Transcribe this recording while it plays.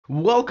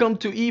Welcome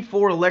to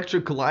E4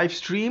 Electric live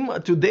stream.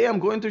 Today I'm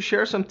going to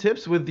share some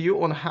tips with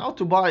you on how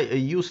to buy a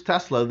used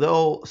Tesla,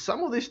 though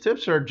some of these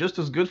tips are just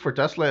as good for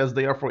Tesla as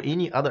they are for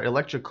any other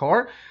electric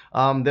car.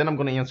 Then I'm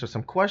going to answer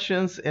some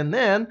questions, and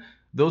then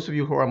those of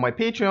you who are my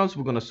Patreons,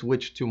 we're going to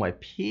switch to my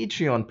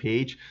Patreon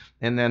page,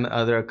 and then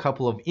there are a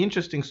couple of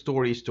interesting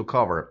stories to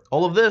cover.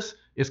 All of this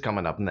is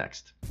coming up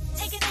next.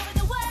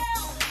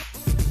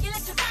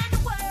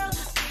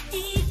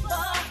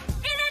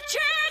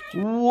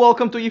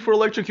 Welcome to E4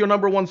 Electric, your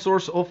 #1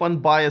 source of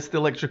unbiased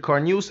electric car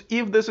news.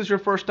 If this is your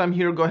first time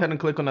here, go ahead and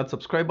click on that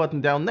subscribe button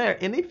down there.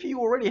 And if you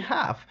already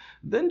have,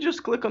 then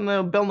just click on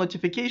the bell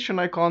notification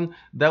icon.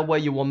 That way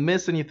you won't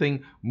miss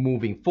anything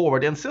moving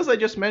forward. And since I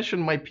just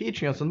mentioned my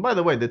Patreons, and by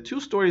the way, the two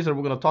stories that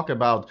we're going to talk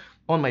about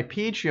on my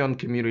Patreon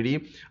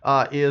community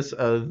is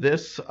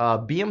this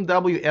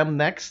BMW M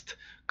Next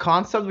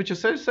concept, which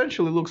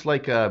essentially looks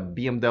like a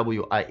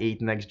BMW i8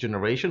 next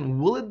generation.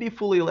 Will it be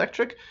fully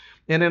electric?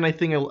 And then I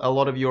think a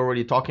lot of you are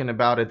already talking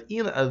about it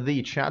in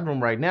the chat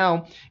room right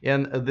now.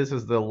 And this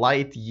is the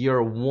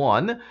Lightyear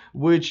 1,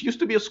 which used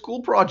to be a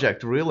school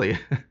project, really.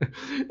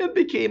 It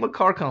became a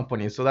car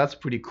company, so that's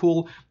pretty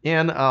cool.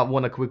 And I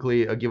want to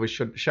quickly give a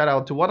shout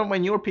out to one of my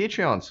newer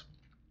Patreons.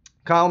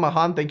 Kyle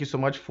Mahan, thank you so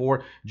much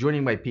for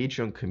joining my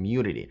Patreon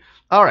community.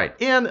 All right,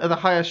 and the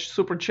highest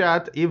super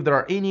chat, if there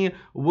are any,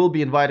 will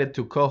be invited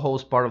to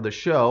co-host part of the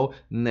show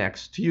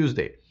next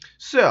Tuesday.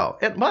 So,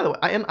 and by the way,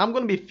 I'm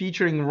going to be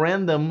featuring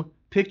random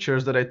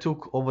pictures that I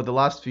took over the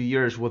last few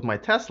years with my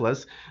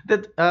Teslas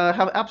that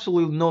have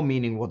absolutely no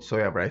meaning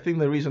whatsoever. I think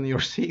the reason you're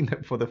seeing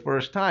them for the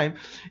first time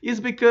is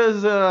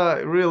because,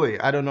 really,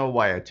 I don't know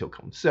why I took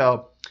them.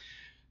 So,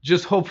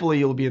 just hopefully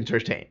you'll be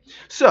entertained.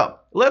 So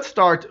let's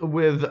start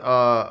with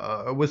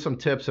some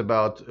tips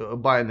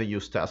about buying a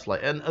used Tesla.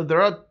 And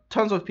there are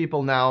tons of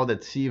people now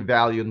that see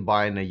value in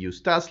buying a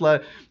used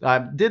Tesla. I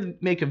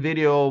did make a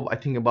video, I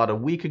think about a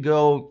week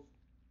ago,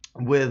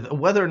 with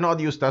whether or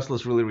not used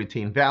Teslas really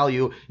retain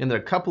value. And there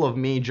are a couple of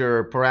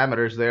major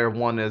parameters there.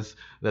 One is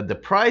that the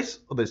price,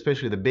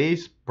 especially the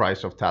base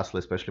price of Tesla,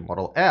 especially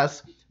Model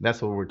S,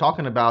 that's what we're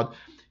talking about,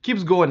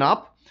 keeps going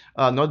up.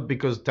 Not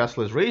because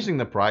Tesla is raising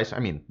the price, I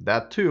mean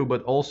that too,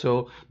 but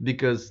also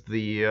because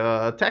the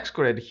tax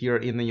credit here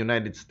in the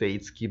United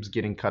States keeps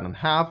getting cut in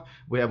half.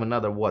 We have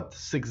another,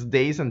 6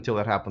 days until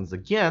that happens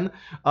again.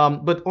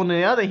 But on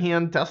the other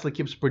hand, Tesla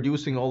keeps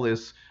producing all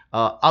these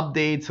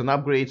updates and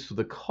upgrades to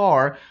the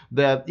car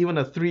that even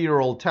a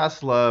 3-year-old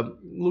Tesla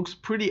looks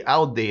pretty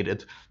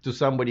outdated to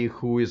somebody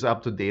who is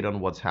up to date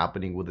on what's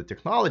happening with the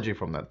technology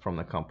from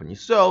the company.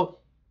 So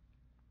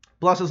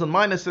pluses and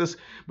minuses,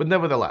 but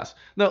nevertheless.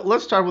 Now,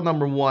 let's start with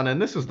number one,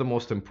 and this is the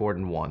most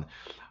important one.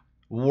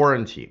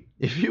 Warranty.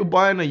 If you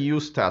buy a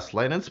used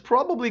Tesla, and it's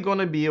probably going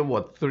to be a,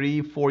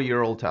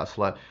 3-4-year-old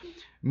Tesla,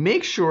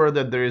 make sure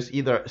that there is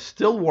either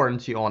still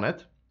warranty on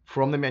it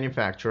from the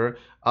manufacturer,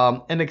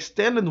 an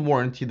extended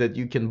warranty that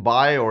you can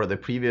buy or the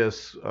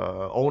previous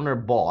owner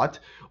bought,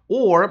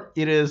 or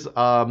it is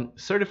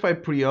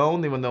certified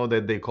pre-owned, even though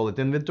they call it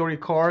inventory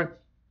car,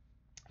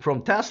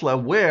 from Tesla,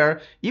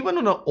 where even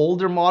on the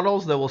older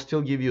models, they will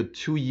still give you a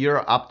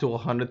 2-year up to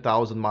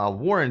 100,000 mile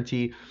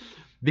warranty,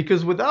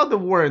 because without the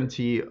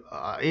warranty,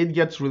 it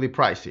gets really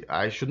pricey.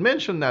 I should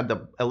mention that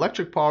the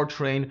electric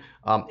powertrain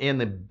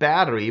and the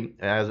battery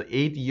has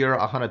 8-year,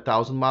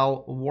 100,000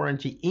 mile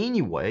warranty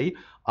anyway,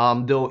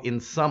 though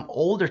in some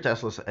older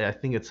Teslas, I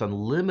think it's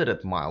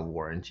unlimited mile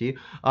warranty,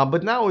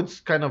 but now it's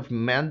kind of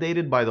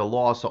mandated by the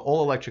law, so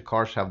all electric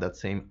cars have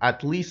that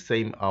at least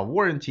same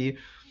warranty.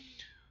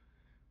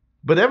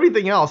 But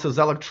everything else is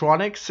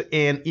electronics,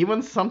 and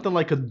even something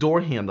like a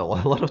door handle.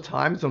 A lot of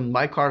times, and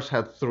my cars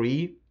had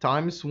 3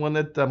 times when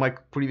my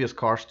previous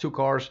cars, 2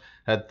 cars,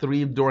 had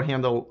 3 door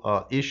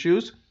handle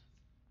issues.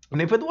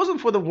 And if it wasn't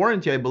for the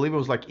warranty, I believe it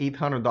was like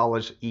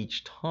 $800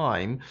 each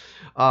time.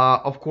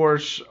 Of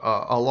course,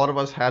 a lot of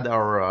us had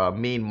our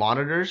main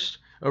monitors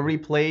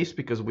replaced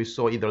because we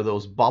saw either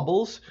those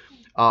bubbles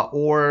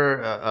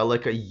or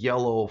like a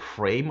yellow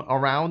frame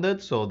around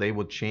it, so they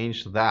would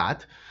change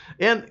that,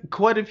 and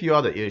quite a few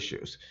other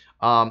issues.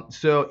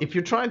 So if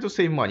you're trying to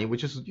save money,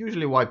 which is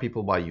usually why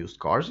people buy used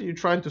cars, you're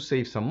trying to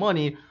save some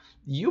money,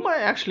 you might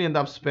actually end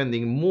up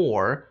spending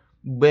more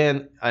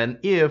when and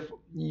if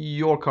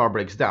your car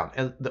breaks down.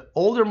 And the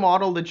older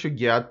model that you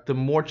get, the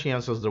more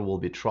chances there will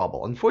be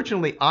trouble.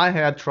 Unfortunately, I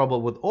had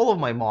trouble with all of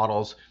my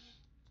models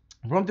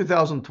from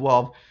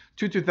 2012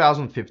 to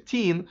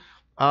 2015.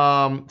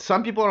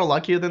 Some people are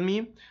luckier than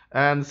me,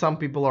 and some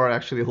people are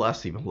actually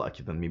less even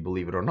lucky than me,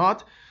 believe it or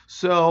not.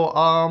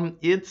 So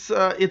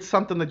it's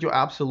something that you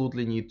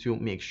absolutely need to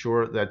make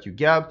sure that you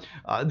get.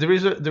 There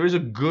is a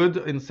good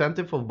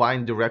incentive of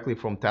buying directly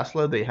from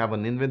Tesla. They have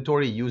an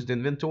inventory, used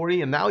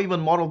inventory, and now even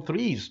Model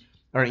 3s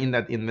are in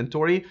that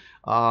inventory.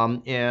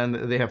 And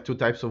they have 2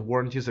 types of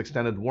warranties,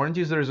 extended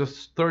warranties. There is a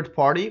third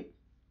party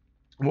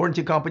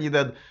warranty company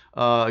that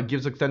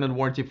gives extended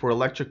warranty for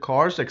electric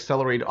cars,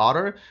 Accelerate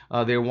Auto.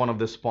 They're one of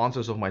the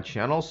sponsors of my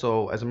channel.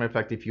 So as a matter of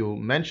fact, if you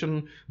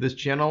mention this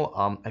channel,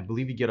 I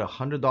believe you get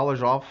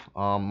 $100 off.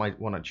 Might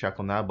want to check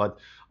on that. But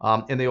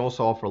and they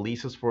also offer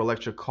leases for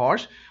electric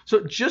cars.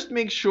 So just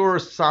make sure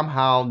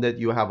somehow that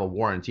you have a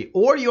warranty,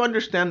 or you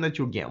understand that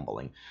you're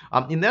gambling.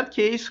 In that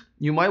case,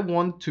 you might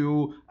want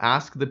to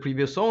ask the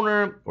previous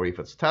owner, or if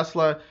it's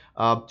Tesla,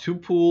 to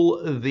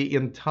pull the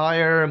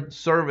entire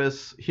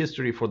service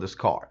history for this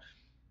car.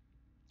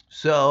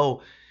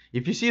 So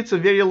if you see it's a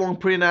very long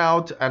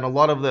printout and a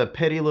lot of the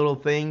petty little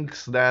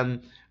things,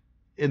 then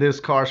this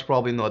car's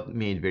probably not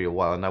made very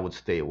well, and I would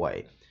stay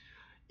away.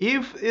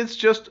 If it's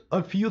just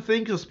a few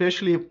things,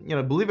 especially,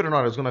 believe it or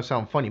not, it's going to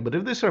sound funny, but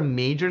if these are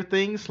major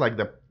things like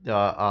the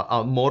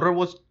motor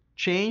was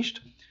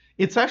changed,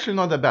 it's actually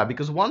not that bad,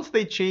 because once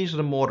they change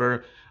the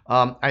motor,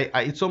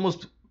 it's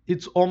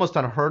almost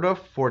unheard of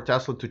for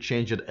Tesla to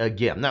change it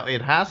again. Now,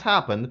 it has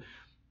happened,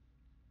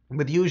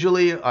 but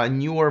usually a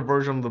newer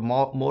version of the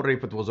motor,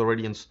 if it was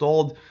already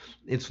installed,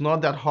 it's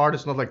not that hard.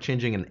 It's not like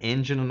changing an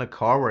engine in a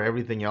car where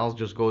everything else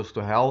just goes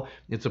to hell.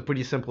 It's a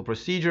pretty simple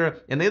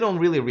procedure, and they don't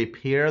really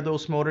repair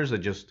those motors. They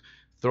just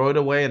throw it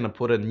away and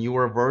put a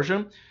newer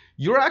version.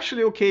 You're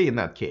actually okay in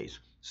that case.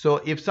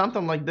 So if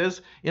something like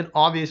this, and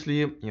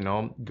obviously,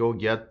 go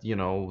get,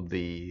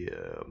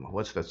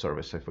 what's that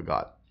service? I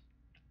forgot.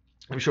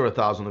 I'm sure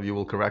 1,000 of you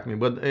will correct me,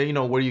 but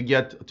where you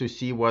get to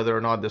see whether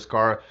or not this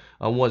car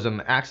was an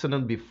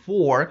accident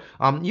before.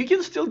 You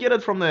can still get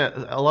it from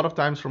a lot of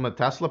times from a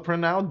Tesla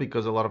printout,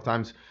 because a lot of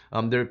times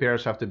the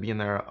repairs have to be in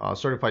their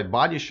certified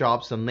body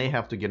shops, and they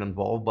have to get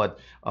involved. But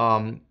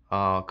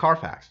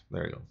Carfax,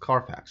 there you go,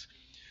 Carfax.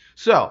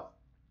 So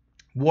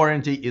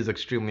warranty is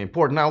extremely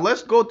important. Now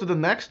let's go to the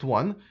next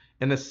one,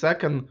 in a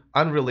second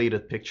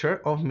unrelated picture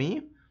of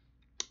me.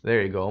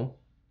 There you go.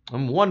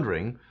 I'm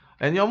wondering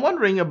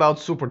about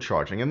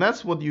supercharging, and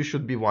that's what you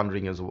should be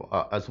wondering as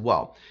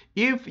well.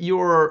 If you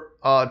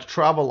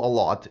travel a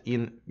lot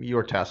in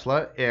your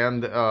Tesla,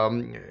 and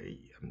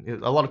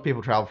a lot of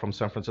people travel from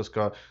San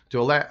Francisco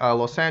to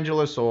Los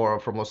Angeles, or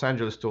from Los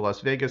Angeles to Las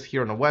Vegas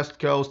here on the West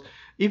Coast,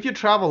 if you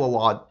travel a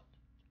lot,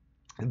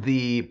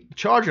 the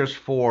chargers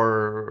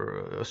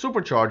for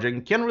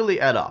supercharging can really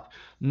add up.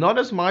 Not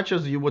as much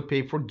as you would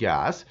pay for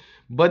gas,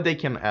 but they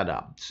can add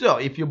up. So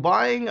if you're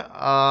buying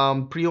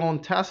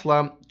pre-owned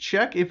Tesla,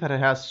 check if it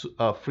has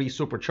free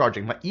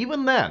supercharging. But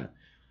even then,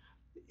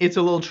 it's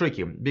a little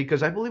tricky,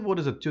 because I believe,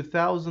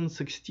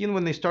 2016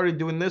 when they started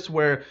doing this,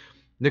 where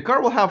the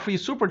car will have free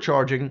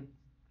supercharging,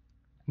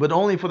 but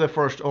only for the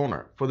first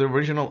owner, for the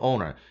original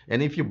owner.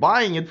 And if you're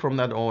buying it from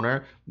that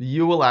owner,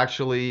 you will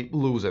actually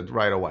lose it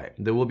right away.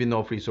 There will be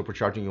no free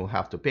supercharging. You'll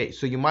have to pay.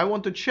 So you might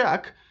want to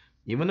check,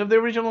 even if the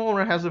original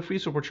owner has the free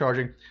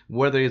supercharging,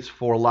 whether it's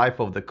for life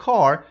of the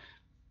car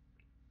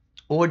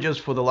or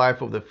just for the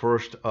life of the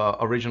first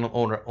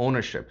original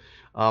ownership.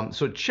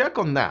 So check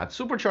on that.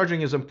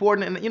 Supercharging is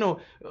important, and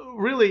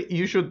really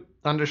you should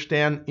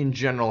understand in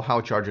general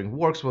how charging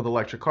works with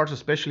electric cars,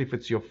 especially if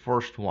it's your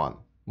first one.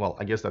 Well,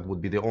 I guess that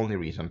would be the only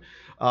reason.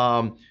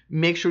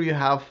 Make sure you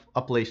have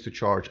a place to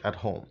charge at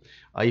home.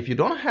 If you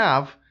don't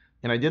have,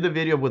 and I did a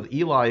video with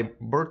Eli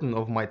Burton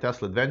of My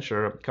Tesla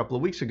Adventure a couple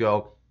of weeks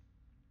ago,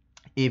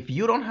 if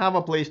you don't have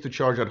a place to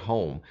charge at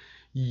home,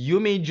 you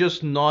may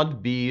just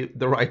not be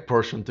the right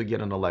person to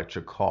get an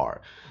electric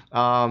car.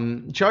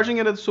 Charging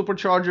it at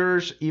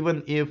superchargers,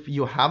 even if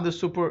you have the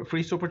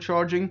free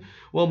supercharging,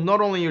 well,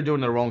 not only you're doing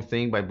the wrong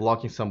thing by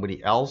blocking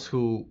somebody else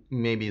who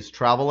maybe is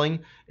traveling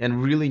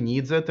and really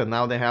needs it, and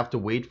now they have to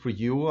wait for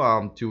you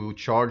to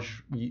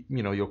charge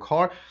your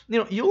car.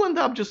 You'll end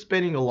up just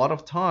spending a lot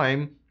of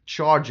time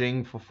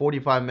charging for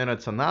 45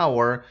 minutes an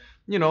hour,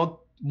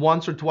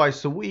 once or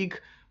twice a week.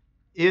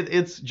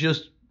 It's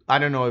just, I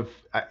don't know if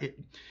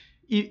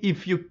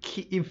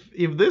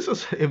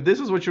this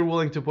is what you're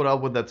willing to put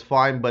up with, that's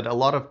fine. But a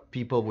lot of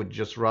people would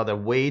just rather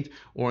wait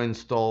or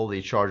install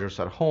the chargers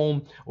at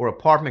home or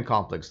apartment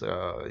complex.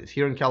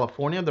 Here in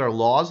California, there are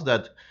laws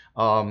that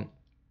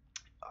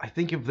I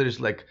think if there's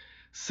like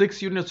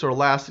 6 units or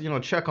less,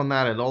 check on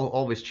that. It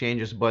always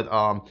changes. But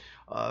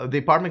the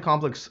apartment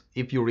complex,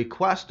 if you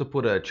request to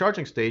put a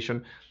charging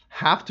station,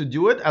 have to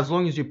do it as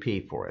long as you pay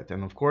for it.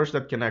 And of course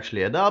that can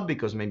actually add up,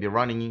 because maybe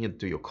running it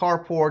to your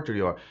carport or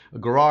your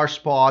garage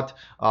spot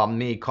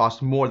may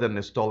cost more than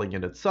installing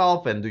it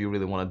itself. And do you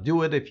really want to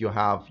do it if you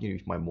have, you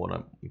might want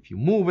to, if you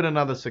move in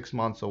another 6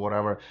 months or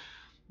whatever.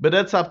 But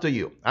that's up to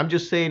you. I'm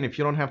just saying, if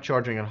you don't have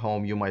charging at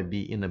home, you might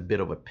be in a bit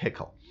of a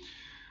pickle.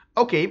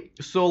 Okay,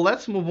 so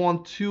let's move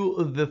on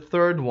to the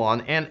third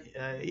one. And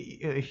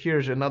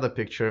here's another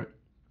picture.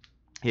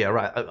 Yeah,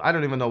 right. I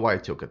don't even know why I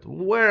took it.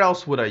 Where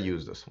else would I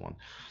use this one?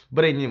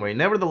 But anyway,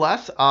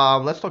 nevertheless,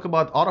 let's talk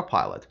about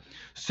autopilot.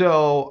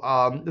 So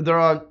there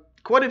are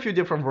quite a few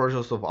different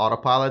versions of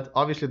autopilot.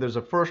 Obviously, there's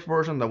a first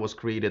version that was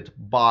created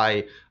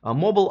by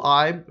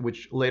Mobileye,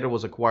 which later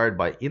was acquired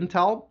by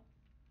Intel.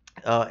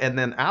 And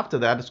then after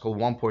that, it's called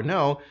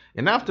 1.0.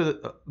 And after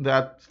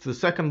that, the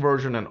second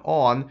version and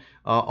on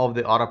of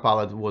the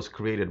autopilot was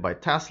created by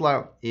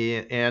Tesla,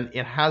 and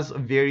it has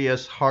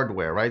various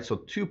hardware, right? So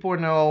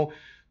 2.0,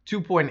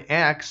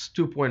 2.x,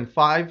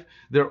 2.5,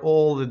 they're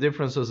all, the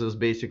differences is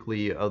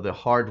basically the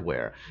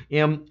hardware.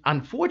 And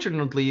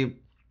unfortunately,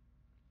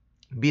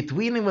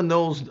 between even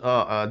those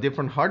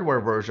different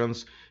hardware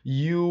versions,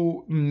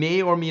 you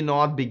may or may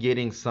not be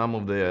getting some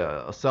of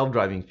the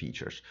self-driving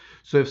features.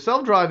 So if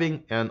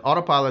self-driving and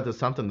autopilot is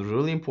something that's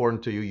really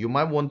important to you, you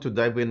might want to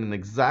dive in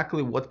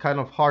exactly what kind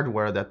of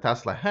hardware that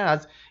Tesla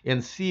has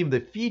and see if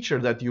the feature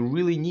that you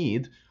really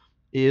need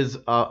is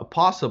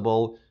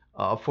possible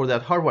for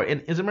that hardware.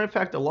 And as a matter of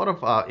fact, a lot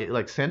of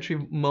like Sentry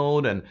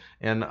mode and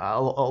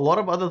a lot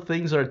of other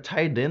things are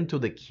tied into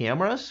the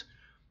cameras,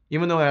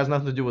 even though it has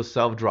nothing to do with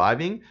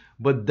self-driving.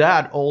 But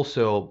that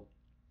also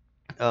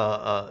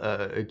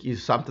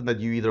is something that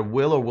you either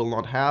will or will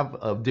not have,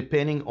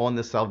 depending on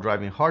the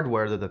self-driving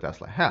hardware that the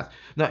Tesla has.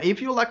 Now, if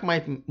you like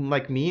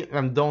me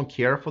and don't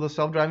care for the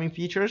self-driving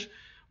features,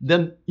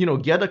 then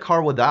get a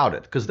car without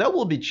it, because that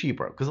will be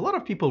cheaper. Because a lot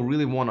of people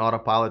really want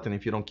autopilot, and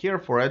if you don't care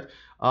for it,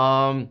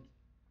 that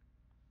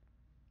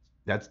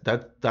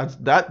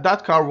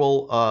car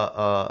will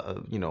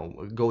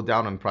go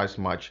down in price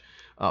much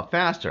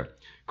faster.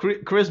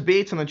 Chris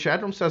Bates in the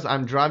chat room says,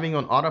 I'm driving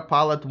on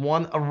autopilot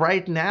 1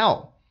 right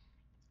now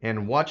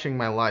and watching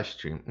my live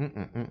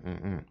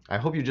stream. I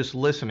hope you're just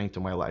listening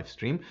to my live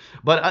stream.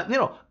 But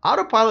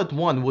autopilot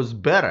 1 was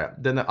better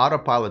than the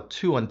autopilot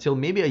 2 until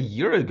maybe a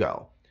year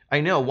ago. I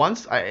know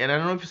and I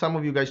don't know if some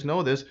of you guys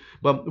know this,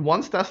 but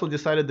once Tesla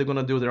decided they're going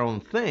to do their own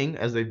thing,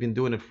 as they've been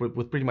doing it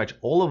with pretty much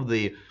all of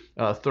the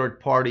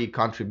third-party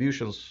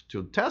contributions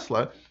to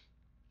Tesla,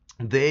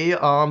 they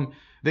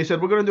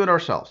said, we're going to do it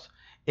ourselves.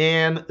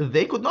 And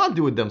they could not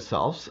do it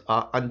themselves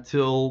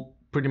until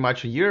pretty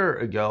much a year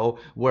ago,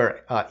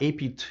 where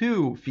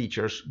AP2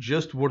 features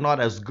just were not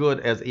as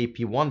good as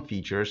AP1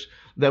 features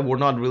that were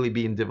not really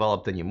being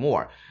developed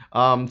anymore.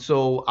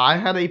 So I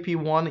had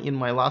AP1 in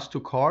my last 2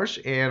 cars,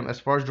 and as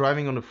far as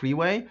driving on the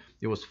freeway,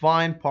 it was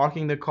fine,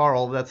 parking the car,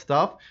 all that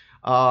stuff.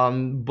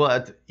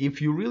 But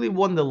if you really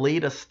want the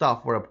latest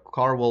stuff, where a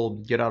car will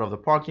get out of the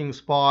parking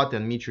spot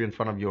and meet you in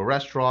front of your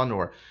restaurant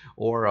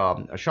or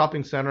a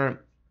shopping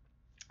center,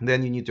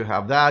 then you need to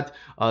have that.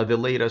 The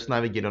latest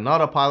Navigate on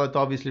Autopilot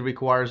obviously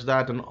requires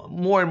that, and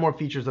more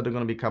features that are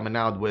going to be coming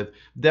out with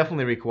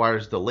definitely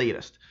requires the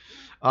latest.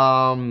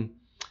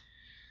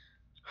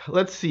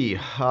 Let's see.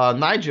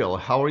 Nigel,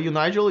 how are you,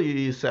 Nigel?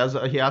 He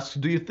asks,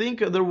 do you think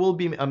there will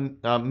be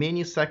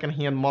many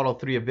second-hand Model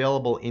 3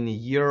 available in a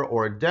year,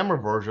 or demo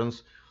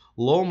versions,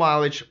 low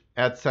mileage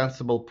at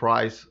sensible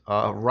price,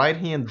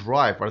 right-hand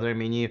drive? Are there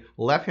many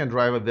left-hand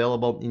drive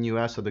available in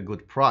US at a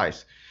good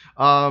price?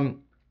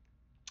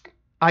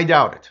 I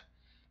doubt it.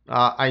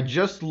 I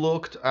just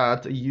looked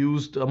at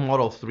used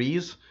Model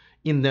 3s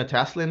in the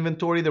Tesla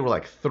inventory. There were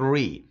like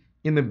 3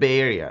 in the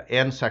Bay Area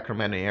and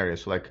Sacramento area.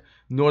 So like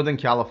Northern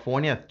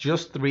California,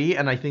 just 3,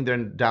 and I think they're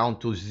down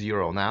to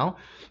 0 now.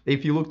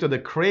 If you looked at the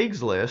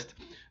Craigslist,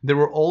 there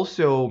were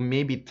also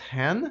maybe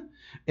 10,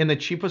 and the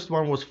cheapest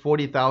one was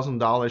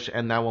 $40,000,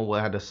 and that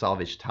one had a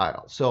salvage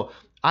title. So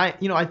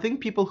I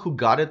think people who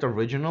got it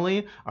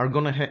originally are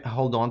gonna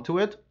hold on to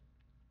it.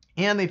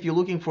 And if you're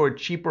looking for a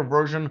cheaper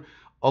version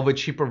of a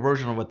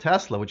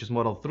Tesla, which is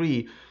Model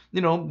 3,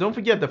 don't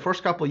forget the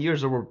first couple of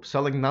years they were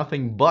selling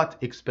nothing but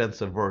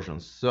expensive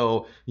versions.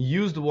 So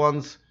used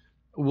ones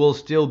will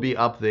still be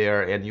up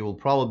there, and you will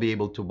probably be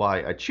able to buy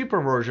a cheaper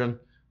version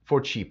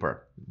for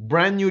cheaper.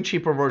 Brand new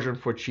cheaper version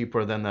for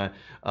cheaper than a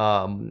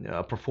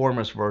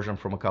performance version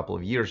from a couple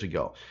of years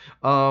ago.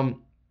 Now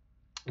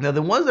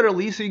the ones that are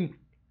leasing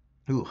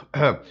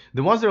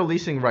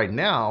right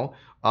now,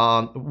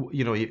 they're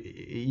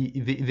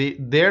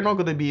not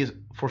going to be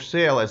for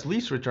sale as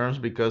lease returns,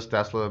 because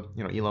Tesla,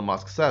 Elon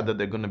Musk said that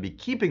they're going to be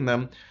keeping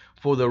them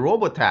for the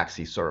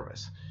robotaxi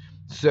service.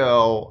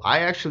 So I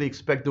actually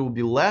expect there will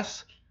be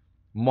less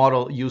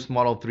used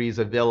Model 3s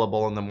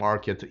available on the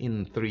market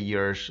in 3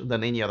 years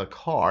than any other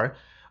car.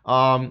 But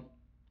on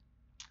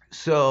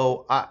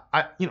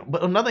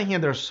the other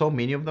hand, there are so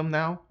many of them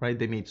now, right?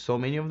 They made so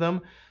many of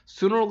them.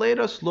 Sooner or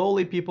later,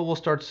 slowly, people will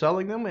start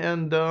selling them,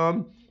 and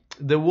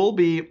there will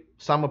be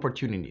some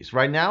opportunities.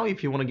 Right now,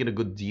 if you want to get a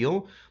good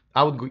deal,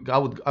 I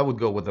would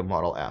go with the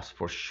Model S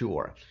for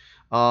sure.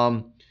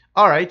 All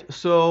right,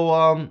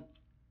 so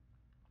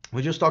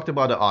we just talked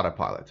about the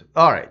autopilot.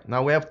 All right,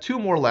 now we have 2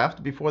 more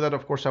left. Before that,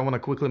 of course, I want to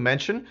quickly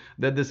mention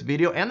that this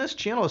video and this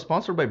channel is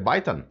sponsored by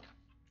Byton.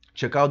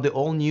 Check out the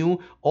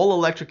all-new,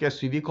 all-electric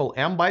SUV called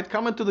M-Byte,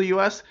 coming to the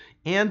US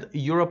and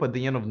Europe at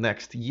the end of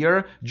next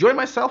year. Join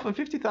myself and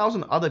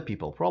 50,000 other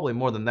people, probably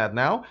more than that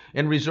now,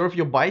 and reserve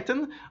your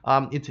Byton.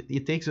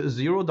 It takes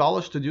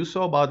 $0 to do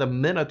so, about a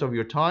minute of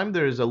your time.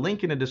 There is a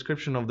link in the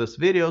description of this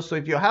video, so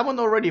if you haven't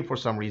already for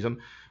some reason,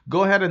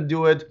 go ahead and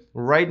do it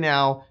right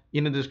now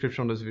in the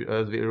description of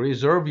this video.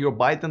 Reserve your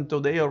Byton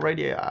today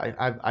already.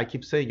 I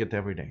keep saying it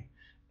every day.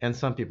 and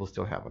some people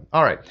still haven't.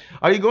 All right,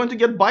 are you going to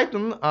get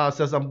Byton?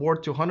 Says I'm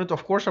bored 200.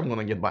 Of course I'm going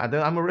to get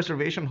Byton. I'm a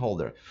reservation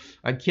holder.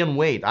 I can't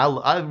wait. I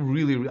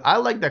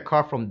like that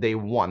car from day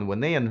one. When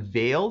they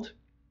unveiled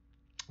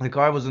the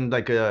car, was in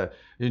like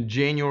in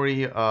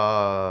January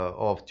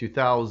of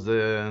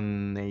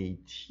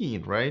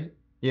 2018, right?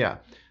 Yeah.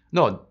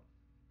 No,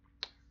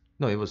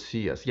 no, it was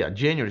CS. Yeah,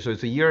 January. So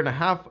it's a year and a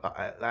half.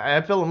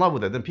 I fell in love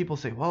with it. Then people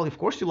say, well, of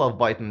course you love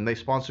Byton. They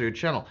sponsor your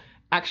channel.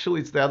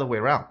 Actually, it's the other way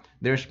around.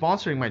 They're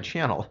sponsoring my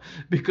channel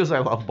because I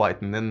love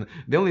Byton. And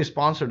they only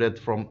sponsored it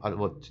from,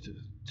 what,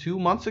 2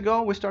 months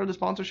ago we started the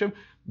sponsorship.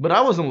 But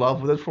I was in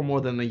love with it for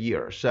more than a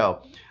year.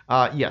 So,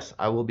 yes,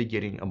 I will be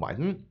getting a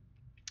Byton.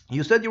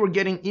 You said you were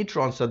getting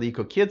e-tron, said the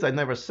Eco Kids. I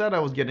never said I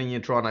was getting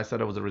e-tron. I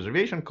said I was a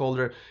reservation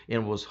holder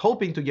and was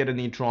hoping to get an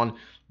e-tron.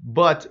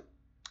 But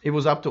it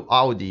was up to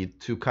Audi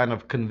to kind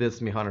of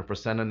convince me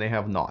 100%, and they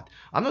have not.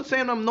 I'm not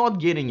saying I'm not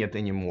getting it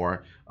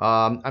anymore.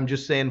 I'm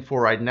just saying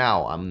for right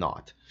now, I'm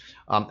not.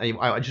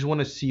 I just want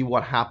to see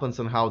what happens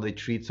and how they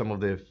treat some of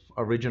the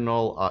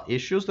original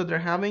issues that they're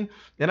having.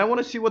 And I want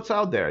to see what's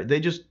out there. They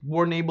just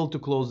weren't able to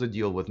close the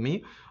deal with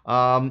me.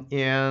 I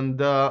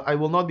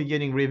will not be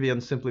getting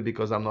Rivian simply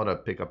because I'm not a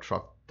pickup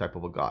truck type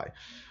of a guy.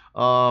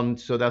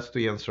 So that's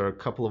to answer a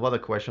couple of other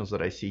questions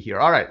that I see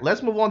here. All right,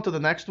 let's move on to the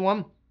next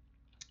one.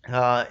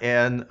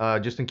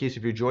 Just in case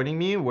if you're joining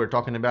me, we're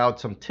talking about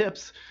some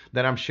tips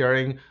that I'm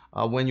sharing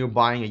when you're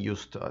buying a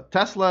used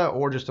Tesla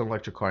or just an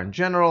electric car in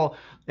general.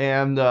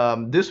 And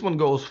this one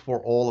goes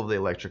for all of the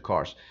electric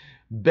cars.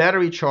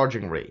 Battery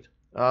charging rate.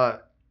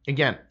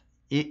 Again,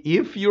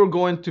 if you're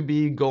going to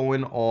be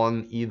going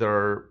on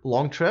either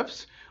long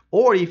trips,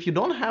 or if you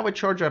don't have a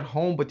charger at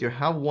home but you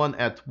have one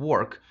at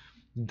work,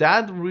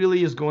 that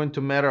really is going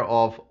to matter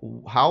of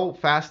how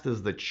fast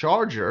is the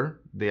charger,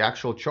 the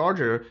actual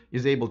charger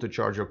is able to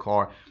charge your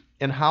car,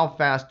 and how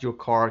fast your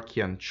car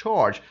can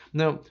charge.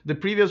 Now, the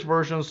previous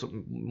versions,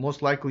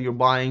 most likely you're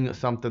buying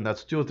something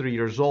that's 2 or 3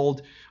 years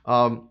old.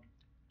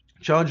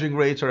 Charging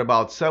rates are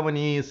about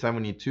 70,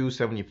 72,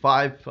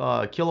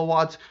 75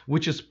 kilowatts,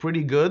 which is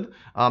pretty good.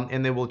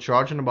 And they will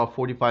charge in about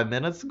 45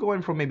 minutes,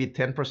 going from maybe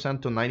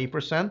 10% to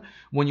 90%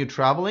 when you're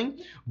traveling.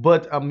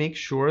 But make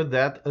sure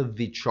that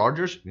the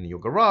chargers in your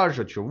garage,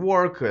 at your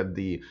work, at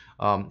the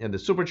and the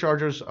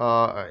superchargers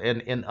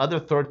and other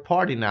third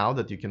party now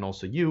that you can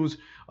also use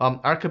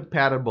are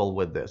compatible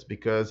with this,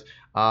 because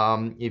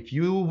if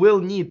you will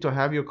need to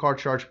have your car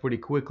charged pretty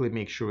quickly,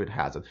 make sure it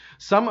has it.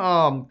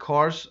 Some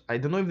cars, I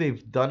don't know if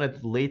they've done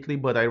it lately,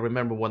 but I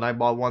remember when I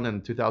bought one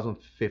in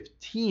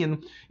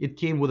 2015, it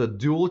came with a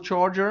dual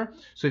charger.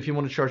 So if you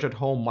want to charge at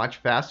home much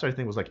faster, I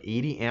think it was like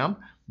 80 amp,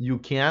 you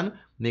can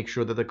make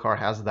sure that the car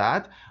has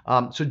that.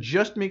 So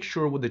just make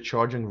sure what the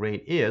charging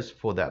rate is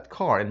for that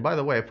car. And by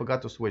the way, I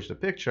forgot to switch the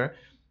picture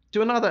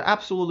to another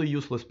absolutely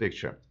useless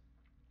picture.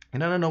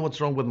 And I don't know what's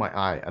wrong with my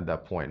eye at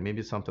that point.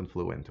 Maybe something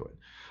flew into it.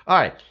 All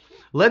right,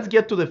 let's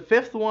get to the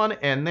fifth one,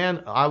 and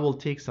then I will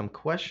take some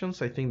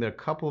questions. I think there are a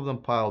couple of them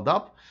piled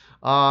up.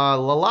 The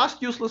last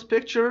useless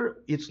picture,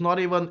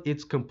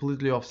 it's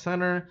completely off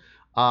center.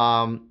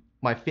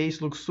 My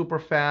face looks super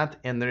fat,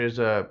 and there is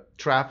a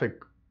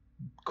traffic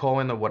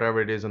cone or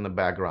whatever it is in the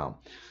background.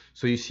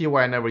 So you see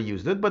why I never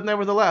used it, but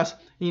nevertheless,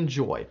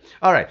 enjoy.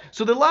 All right,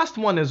 so the last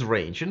one is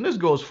range, and this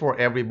goes for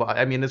everybody.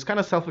 I mean, it's kind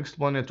of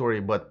self-explanatory,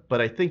 but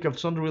I think if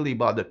it's not really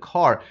about the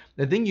car,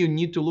 I think you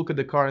need to look at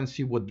the car and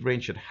see what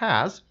range it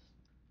has.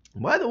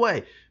 By the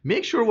way,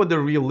 make sure what the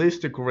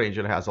realistic range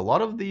it has. A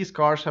lot of these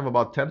cars have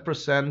about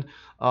 10%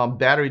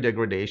 battery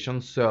degradation,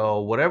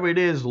 so whatever it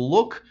is,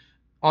 look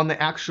on the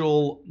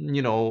actual,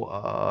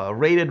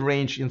 rated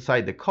range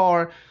inside the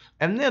car,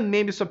 and then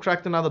maybe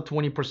subtract another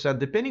 20%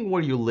 depending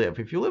where you live.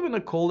 If you live in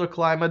a colder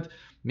climate,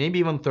 maybe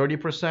even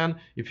 30%.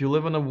 If you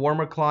live in a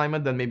warmer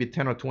climate, then maybe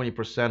 10 or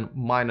 20%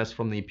 minus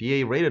from the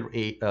EPA rated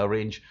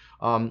range.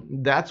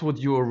 That's what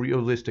your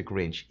realistic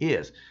range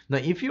is. Now,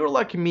 if you're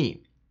like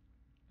me,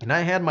 and I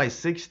had my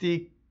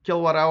 60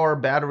 kilowatt hour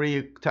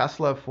battery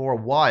Tesla for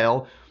a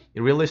while,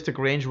 the realistic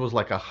range was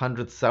like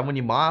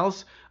 170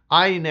 miles.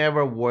 I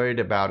never worried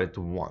about it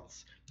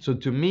once. So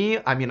to me,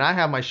 I mean, I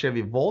have my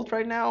Chevy Volt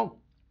right now.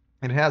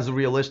 It has a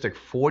realistic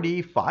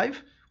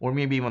 45 or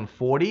maybe even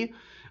 40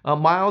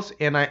 miles,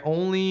 and I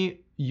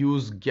only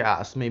use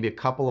gas, maybe a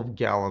couple of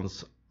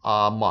gallons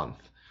a month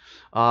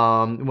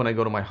when I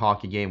go to my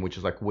hockey game, which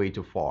is like way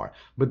too far.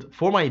 But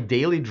for my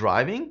daily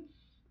driving,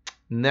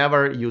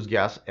 never use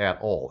gas at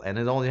all, and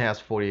it only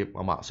has 40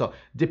 miles. So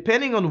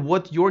depending on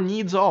what your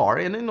needs are,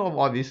 and then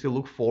obviously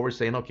look forward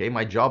saying, okay,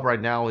 my job right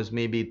now is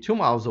maybe 2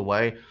 miles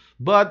away,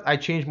 but I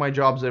change my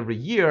jobs every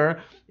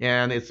year,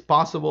 and it's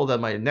possible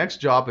that my next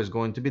job is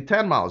going to be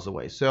 10 miles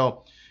away.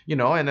 So,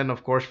 and then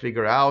of course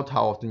figure out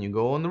how often you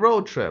go on the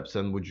road trips,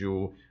 and would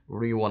you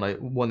really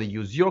want to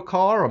use your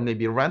car, or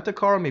maybe rent a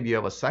car, maybe you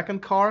have a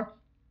second car,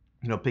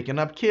 picking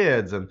up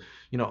kids, and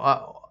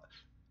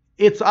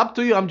It's up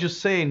to you. I'm just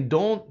saying,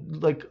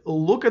 don't like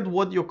look at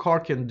what your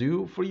car can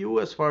do for you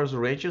as far as the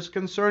range is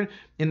concerned,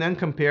 and then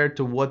compare it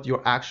to what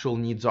your actual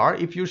needs are.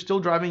 If you're still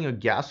driving a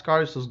gas car,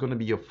 this is going to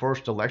be your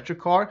first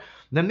electric car,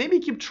 then maybe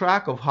keep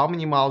track of how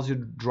many miles you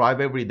drive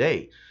every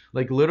day,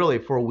 like literally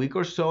for a week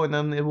or so, and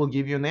then it will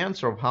give you an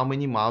answer of how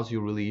many miles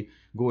you really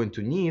going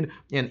to need.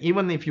 And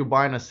even if you're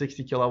buying a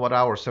 60 kilowatt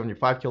hour,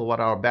 75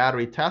 kilowatt hour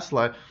battery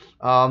Tesla,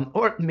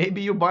 or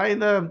maybe you're buying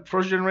the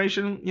first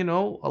generation, you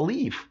know, a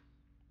Leaf.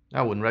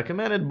 I wouldn't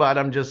recommend it, but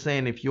I'm just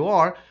saying if you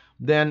are,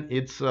 then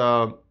it's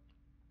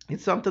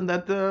something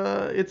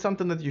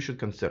that you should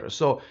consider.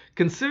 So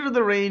consider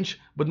the range,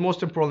 but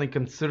most importantly,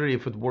 consider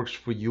if it works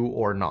for you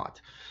or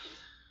not.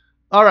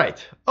 All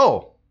right.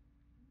 Oh,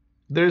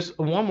 there's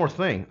one more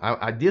thing.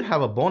 I did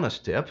have a bonus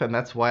tip, and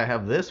that's why I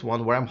have this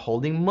one where I'm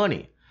holding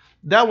money.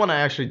 That one I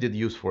actually did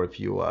use for a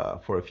few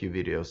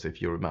videos,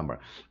 if you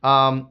remember.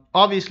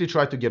 Obviously,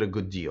 try to get a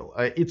good deal.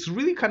 It's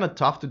really kind of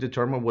tough to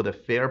determine what a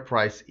fair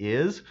price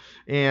is,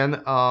 and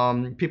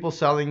people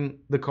selling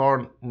the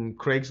car on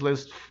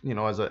Craigslist, you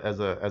know, as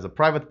a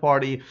private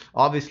party,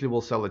 obviously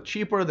will sell it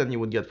cheaper than you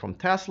would get from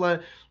Tesla.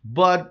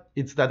 But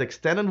it's that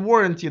extended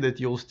warranty that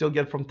you'll still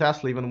get from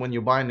Tesla, even when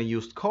you're buying a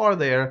used car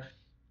there,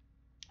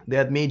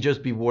 that may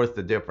just be worth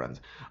the difference.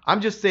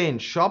 I'm just saying,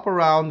 shop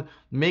around,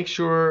 make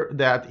sure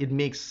that it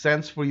makes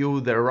sense for you.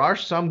 There are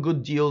some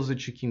good deals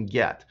that you can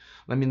get.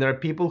 I mean, there are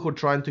people who are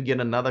trying to get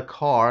another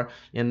car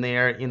and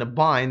they're in a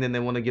bind and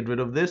they want to get rid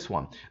of this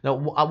one. Now,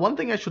 one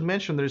thing I should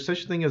mention, there's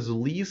such a thing as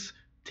lease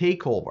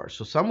takeover.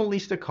 So someone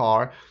leased a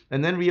car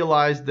and then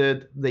realized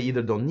that they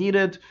either don't need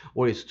it,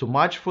 or it's too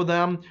much for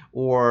them,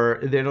 or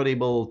they're not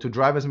able to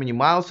drive as many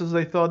miles as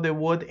they thought they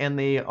would, and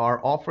they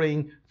are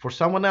offering for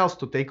someone else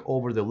to take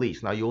over the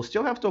lease. Now you'll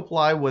still have to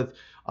apply with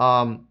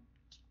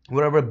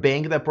whatever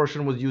bank that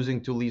person was using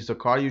to lease the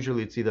car.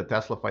 Usually it's either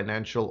Tesla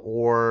Financial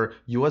or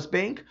US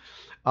Bank,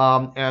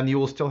 and you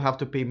will still have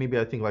to pay maybe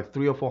I think like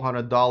 $300 or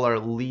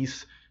 $400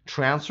 lease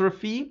transfer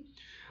fee.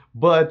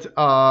 But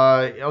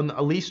on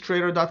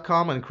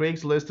leasetrader.com and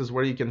Craigslist is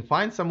where you can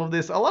find some of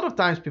this. A lot of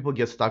times people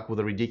get stuck with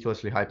a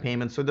ridiculously high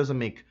payment, so it doesn't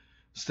make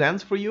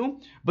sense for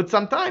you. But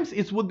sometimes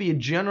it would be a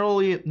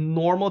generally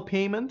normal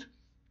payment,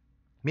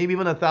 maybe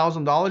even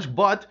 $1,000,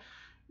 but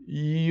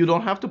you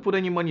don't have to put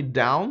any money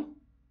down,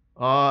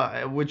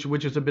 which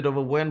is a bit of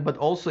a win. But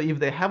also if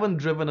they haven't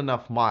driven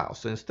enough miles,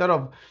 so instead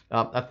of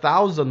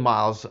 1,000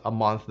 miles a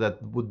month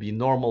that would be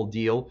normal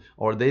deal,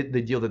 or the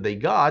deal that they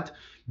got,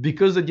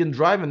 because they didn't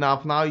drive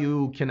enough, now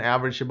you can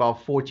average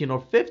about 1,400 or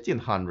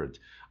 1,500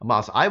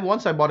 miles.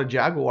 Once I bought a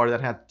Jaguar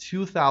that had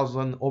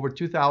over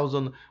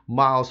 2,000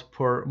 miles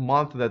per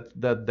month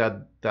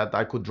that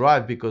I could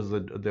drive, because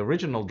the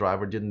original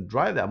driver didn't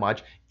drive that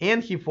much,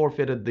 and he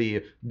forfeited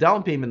the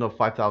down payment of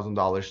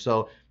 $5,000.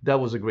 So that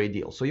was a great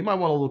deal. So you might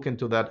want to look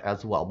into that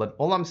as well. But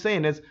all I'm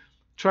saying is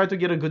try to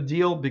get a good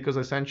deal, because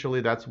essentially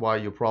that's why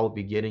you're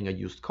probably getting a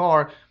used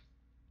car.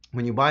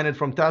 When you're buying it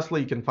from Tesla,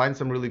 you can find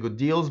some really good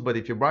deals, but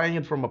if you're buying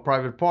it from a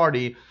private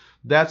party,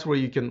 that's where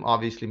you can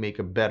obviously make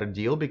a better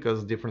deal,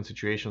 because different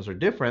situations are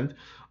different.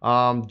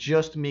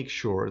 Just make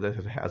sure that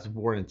it has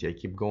warranty. I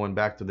keep going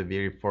back to the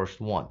very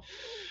first one.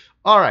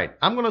 All right,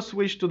 I'm going to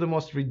switch to the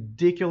most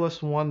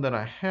ridiculous one that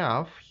I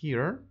have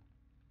here.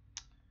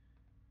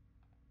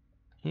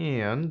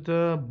 And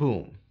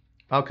boom.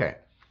 Okay.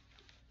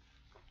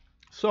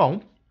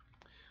 So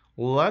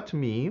let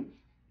me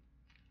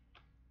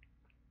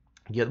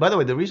yeah, by the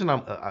way, the reason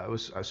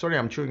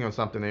I'm chewing on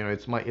something, you know,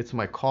 it's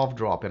my cough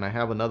drop, and I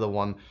have another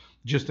one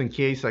just in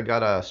case. I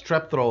got a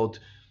strep throat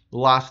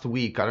last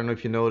week. I don't know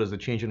if you noticed the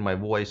change in my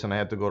voice, and I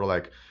had to go to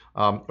like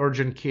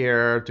urgent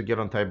care to get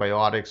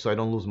antibiotics so I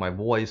don't lose my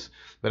voice,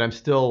 but I'm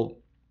still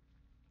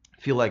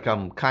feel like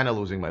I'm kind of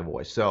losing my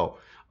voice. So,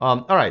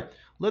 all right,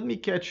 let me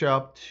catch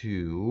up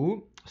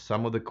to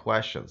some of the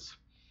questions.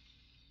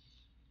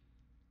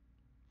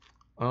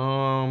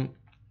 Sanjeev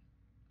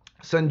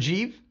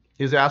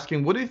is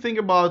asking, what do you think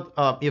about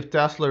if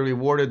Tesla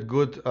rewarded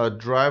good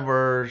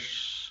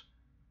drivers,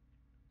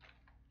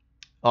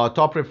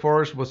 top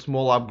referrers with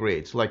small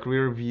upgrades like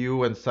rear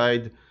view and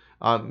side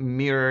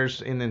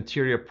mirrors and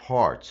interior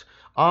parts?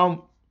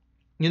 You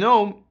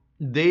know,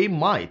 they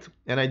might,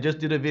 and I just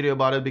did a video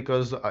about it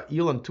because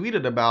Elon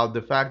tweeted about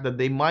the fact that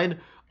they might,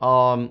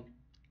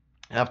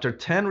 after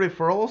 10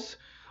 referrals,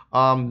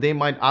 they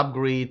might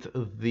upgrade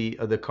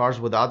the cars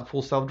without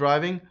full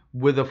self-driving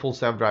with a full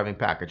self-driving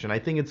package, and I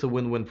think it's a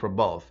win-win for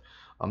both.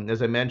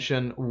 As I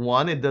mentioned,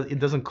 one, it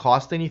doesn't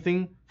cost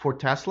anything for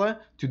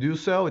Tesla to do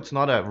so. It's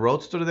not a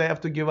Roadster they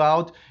have to give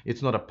out.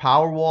 It's not a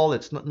Powerwall.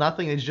 It's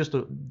nothing. It's just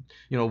a,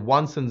 you know,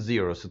 ones and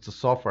zeros. It's a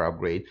software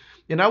upgrade,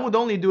 and I would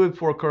only do it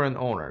for current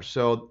owners.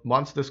 So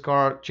once this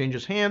car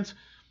changes hands,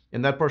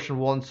 and that person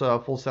wants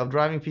full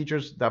self-driving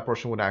features, that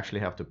person would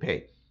actually have to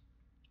pay.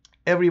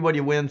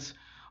 Everybody wins.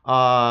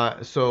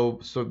 So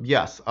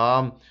yes.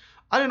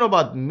 I don't know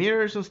about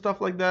mirrors and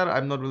stuff like that.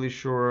 I'm not really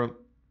sure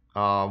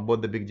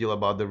what the big deal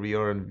about the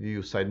rear and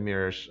view side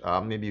mirrors.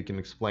 Maybe you can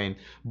explain.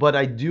 But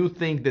I do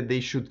think that they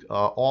should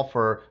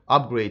offer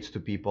upgrades to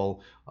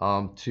people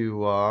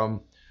to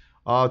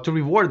to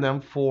reward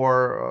them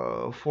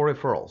for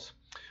referrals.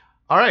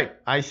 All right,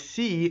 I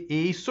see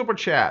a super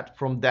chat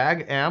from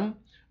Dag M.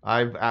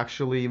 I've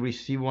actually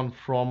received one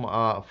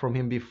from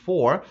him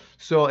before.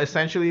 So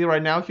essentially,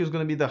 right now he's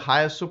going to be the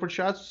highest super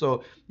chat.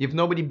 So if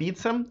nobody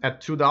beats him at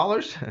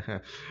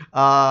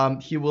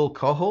 $2, he will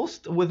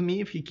co-host with me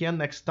if he can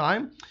next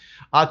time.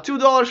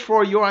 $2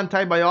 for your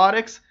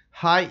antibiotics.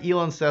 Hi,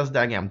 Elon, says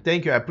Dag M.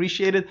 Thank you, I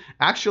appreciate it.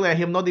 Actually, I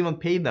have not even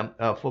paid them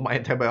for my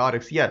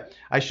antibiotics yet.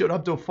 I showed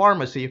up to a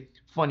pharmacy.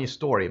 Funny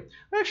story.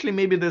 Actually,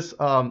 maybe this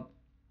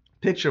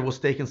picture was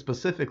taken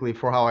specifically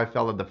for how I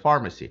felt at the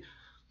pharmacy.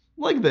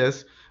 Like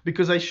this,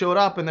 because I showed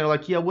up and they're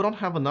like, yeah, we don't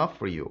have enough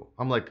for you.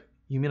 I'm like,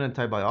 you mean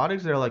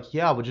antibiotics? They're like,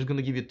 yeah, we're just going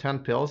to give you 10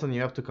 pills and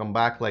you have to come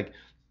back like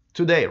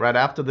today. Right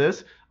after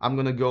this, I'm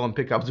going to go and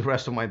pick up the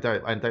rest of my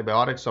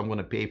antibiotics, so I'm going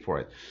to pay for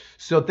it.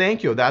 So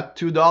thank you. That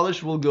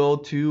 $2 will go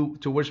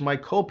towards my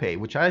copay,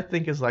 which I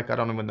think is like, I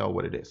don't even know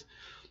what it is.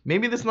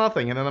 Maybe there's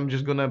nothing, and then I'm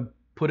just going to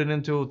put it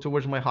into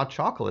towards my hot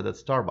chocolate at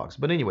Starbucks.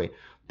 But anyway,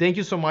 thank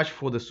you so much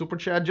for the super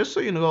chat. Just so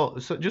you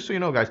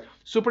know, guys,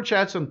 super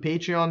chats and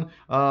Patreon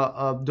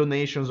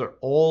donations are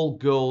all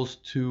goes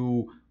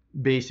to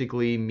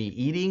basically me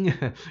eating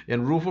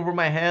and roof over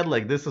my head.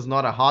 Like, this is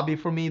not a hobby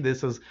for me.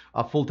 This is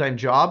a full-time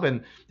job,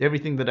 and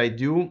everything that I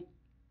do,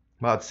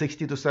 about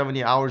 60 to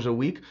 70 hours a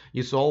week,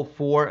 is all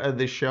for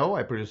the show.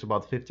 I produce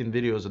about 15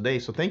 videos a day.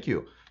 So thank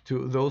you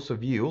to those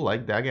of you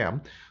like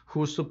Dagam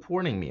who are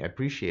supporting me. I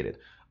appreciate it.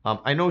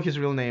 I know his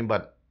real name,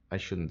 but I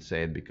shouldn't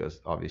say it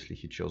because obviously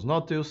he chose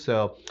not to.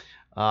 So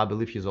I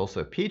believe he's also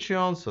a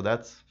Patreon. So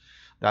that's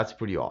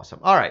pretty awesome.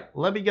 All right,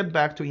 let me get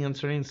back to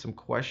answering some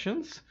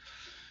questions.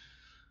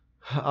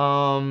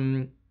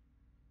 EcoKid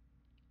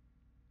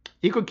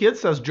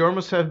says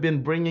Germans have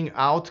been bringing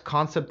out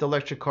concept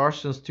electric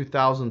cars since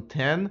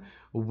 2010.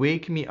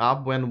 Wake me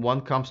up when one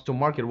comes to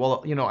market.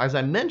 Well, you know, as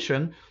I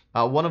mentioned,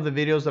 one of the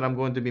videos that I'm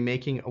going to be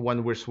making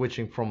when we're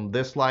switching from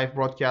this live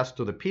broadcast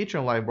to the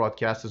Patreon live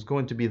broadcast is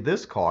going to be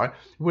this car,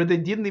 where they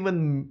didn't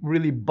even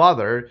really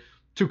bother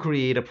to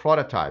create a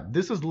prototype.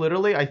 This is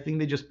literally, I think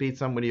they just paid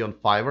somebody on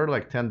Fiverr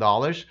like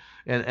 $10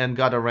 and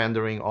got a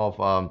rendering of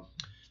a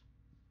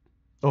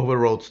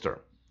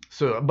Roadster.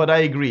 So, but I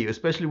agree,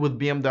 especially with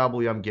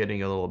BMW, I'm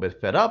getting a little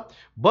bit fed up.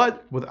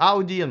 But with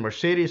Audi and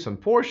Mercedes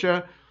and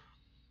Porsche,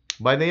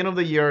 by the end of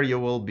the year, you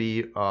will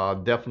be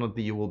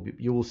definitely you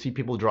will see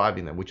people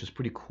driving them, which is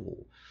pretty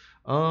cool.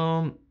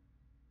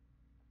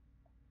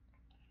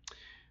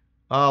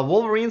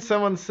 Wolverine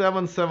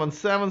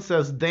 7777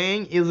 says,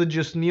 "Dang, is it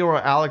just me or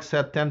Alex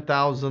had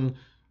 10,000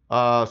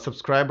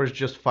 subscribers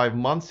just 5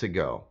 months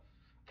ago?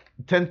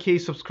 10K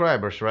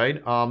subscribers,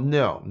 right?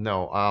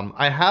 No.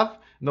 I have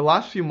in the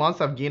last few months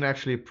I've gained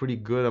actually a pretty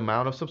good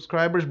amount of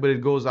subscribers, but it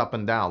goes up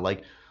and down.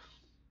 Like,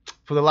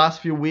 for the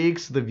last few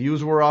weeks, the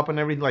views were up and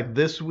everything. Like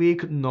this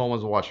week, no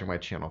one's watching my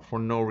channel for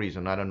no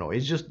reason. I don't know.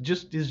 It's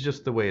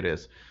just the way it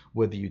is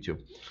with YouTube.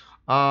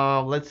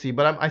 Let's see.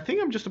 But I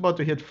think I'm just about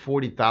to hit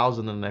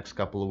 40,000 in the next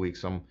couple of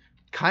weeks. I'm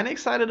kind of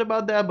excited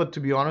about that. But to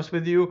be honest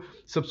with you,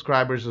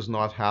 subscribers is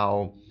not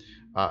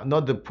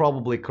not the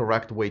probably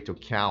correct way to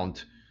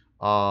count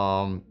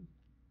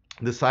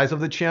the size of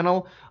the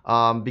channel,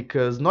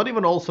 because not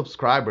even all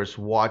subscribers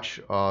watch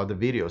the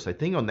videos. I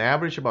think on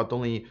average, about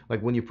only, like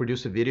when you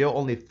produce a video,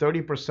 only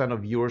 30%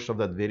 of viewers of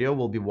that video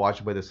will be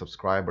watched by the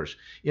subscribers.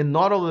 And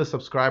not all of the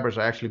subscribers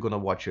are actually going to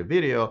watch your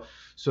video.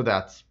 So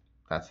that's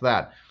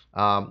that.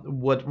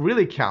 What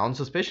really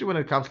counts, especially when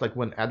it comes like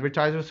when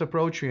advertisers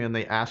approach you and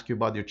they ask you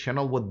about your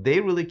channel, what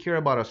they really care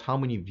about is how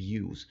many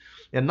views.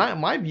 And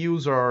my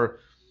views are,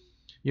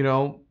 you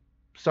know,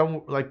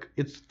 like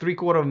it's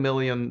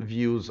 750,000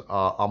 views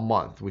a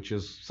month, which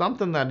is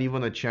something that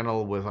even a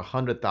channel with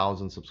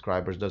 100,000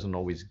 subscribers doesn't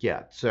always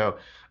get. So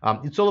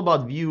it's all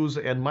about views,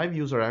 and my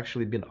views are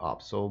actually been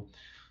up. So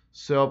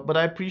but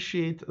I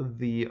appreciate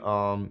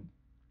I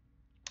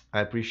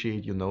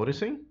appreciate you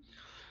noticing.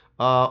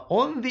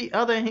 On the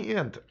other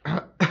hand,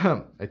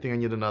 I think I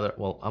need another.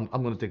 Well,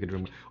 I'm going to take a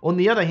drink. On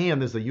the other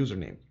hand is the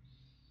username.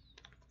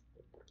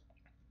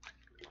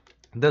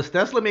 Does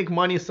Tesla make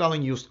money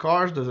selling used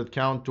cars? Does it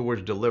count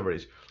towards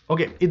deliveries?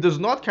 Okay, it does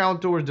not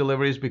count towards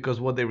deliveries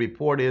because what they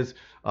report is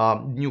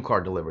new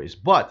car deliveries.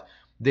 But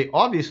they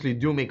obviously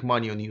do make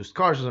money on used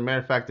cars. As a matter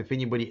of fact, if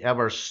anybody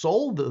ever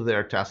sold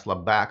their Tesla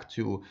back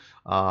to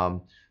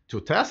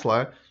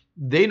Tesla,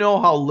 they know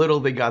how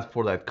little they got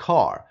for that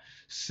car.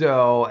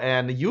 So,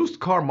 and the used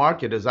car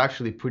market is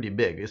actually pretty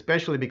big,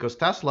 especially because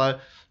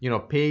Tesla, you know,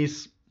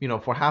 pays, you know,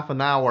 for half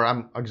an hour,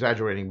 I'm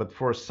exaggerating, but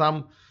for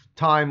some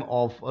time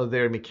of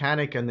their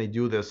mechanic, and they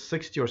do this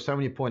 60 or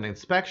 70 point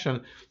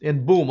inspection,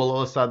 and boom,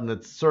 all of a sudden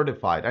it's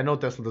certified. I know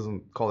Tesla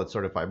doesn't call it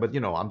certified, but you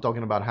know, I'm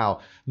talking about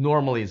how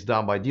normally it's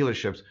done by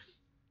dealerships.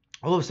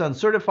 All of a sudden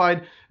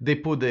certified, they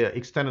put the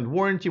extended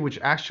warranty, which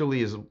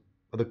actually is,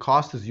 the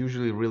cost is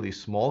usually really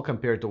small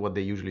compared to what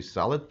they usually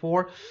sell it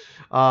for.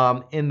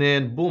 And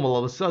then boom, all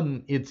of a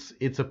sudden it's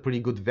a pretty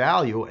good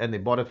value, and they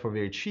bought it for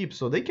very cheap.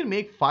 So they can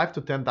make $5,000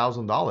 to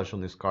 $10,000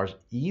 on these cars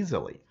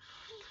easily.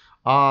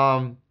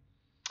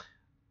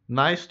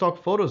 Nice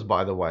stock photos,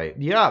 by the way.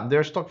 Yeah,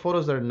 they're stock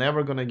photos that are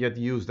never gonna get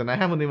used, and I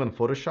haven't even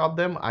photoshopped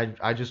them.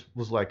 I just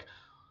was like,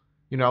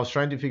 I was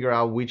trying to figure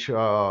out which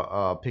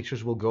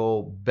pictures will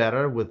go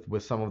better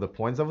with some of the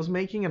points I was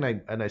making,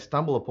 and I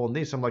stumbled upon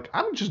this. I'm like,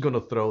 I'm just gonna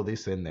throw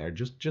this in there,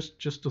 just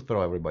to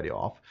throw everybody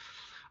off,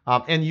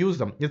 and use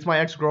them. It's my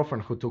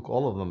ex-girlfriend who took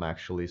all of them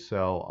actually.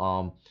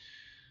 So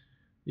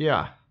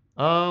yeah.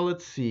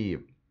 Let's see.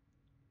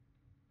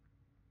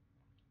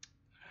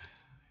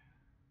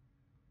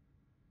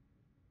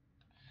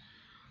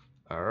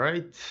 All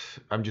right,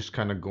 I'm just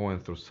kind of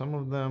going through some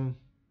of them.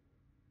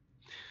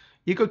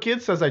 EcoKid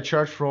says I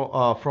charge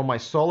from my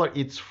solar.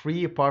 It's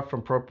free apart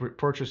from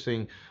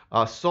purchasing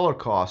solar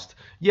cost.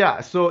 Yeah,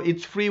 so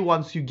it's free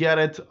once you get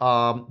it,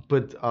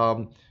 but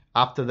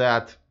after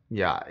that,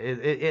 yeah,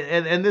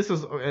 and this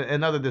is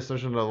another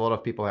decision that a lot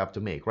of people have to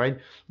make, right?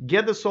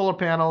 Get the solar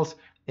panels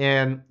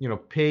and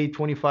pay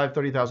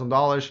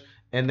 $25,000-$30,000,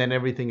 and then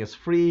everything is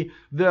free.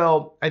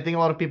 Though I think a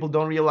lot of people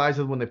don't realize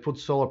that when they put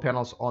solar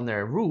panels on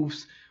their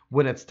roofs,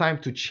 when it's time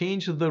to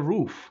change the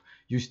roof,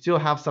 you still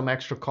have some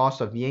extra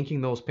cost of yanking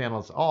those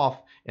panels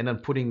off and then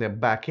putting them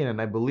back in. And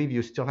I believe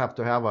you still have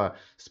to have a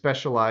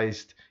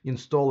specialized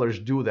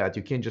installers do that.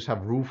 You can't just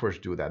have roofers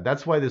do that.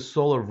 That's why the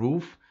solar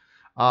roof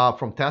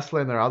from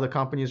Tesla and there are other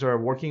companies that are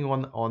working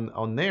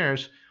on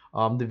theirs,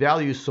 the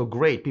value is so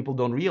great. People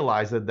don't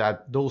realize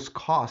that those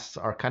costs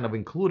are kind of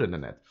included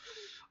in it.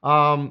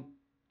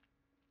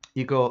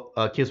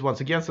 Kids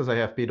once again says I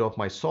have paid off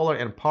my solar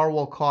and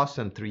Powerwall costs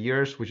in 3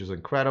 years, which is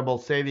incredible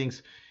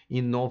savings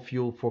in no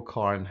fuel for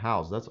car and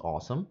house. That's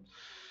awesome.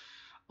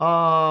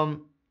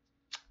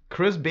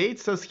 Chris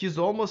Bates says he's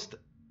almost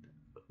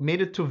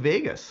made it to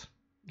Vegas.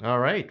 All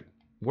right.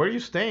 Where are you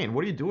staying?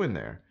 What are you doing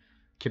there?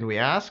 Can we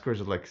ask, or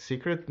is it like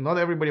secret? Not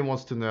everybody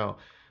wants to know.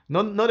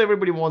 Not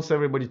everybody wants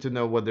everybody to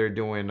know what they're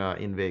doing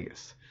in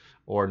Vegas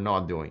or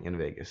not doing in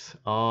Vegas.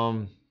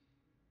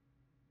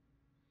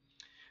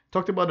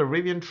 Talked about a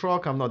Rivian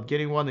truck. I'm not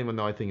getting one, even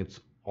though I think it's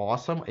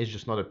awesome. It's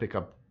just not a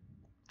pickup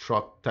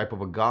truck type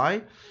of a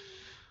guy.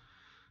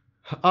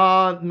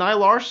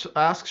 Nylars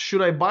asks,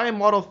 should I buy a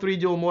Model 3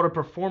 dual motor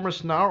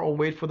Performance now or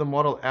wait for the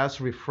Model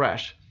S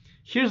refresh?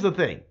 Here's the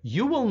thing.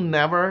 You will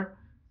never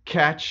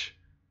catch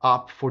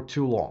up for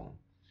too long.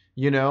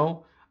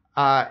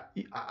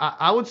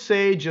 I would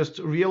say just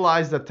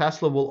realize that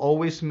Tesla will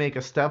always make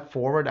a step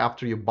forward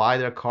after you buy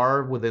their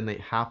car within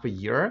half a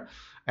year,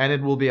 and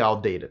it will be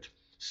outdated.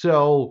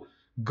 So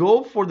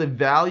go for the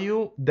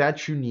value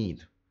that you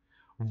need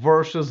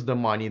versus the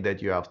money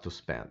that you have to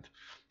spend.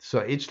 So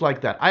it's like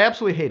that. I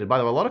absolutely hate it. By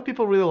the way, a lot of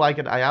people really like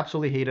it. I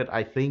absolutely hate it.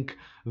 I think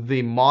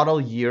the model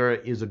year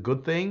is a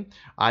good thing.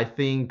 I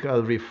think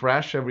a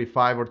refresh every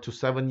 5 or to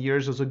 7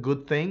 years is a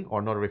good thing,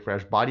 or not a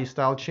refresh, body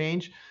style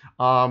change.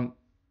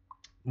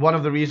 One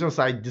of the reasons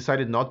I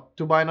decided not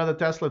to buy another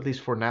Tesla, at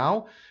least for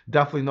now,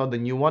 definitely not the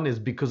new one, is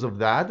because of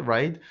that,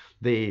 right?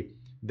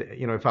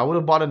 If I would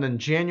have bought it in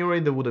January,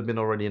 there would have been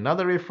already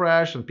another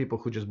refresh, and people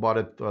who just bought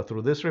it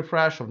through this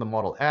refresh of the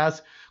Model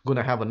S going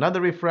to have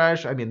another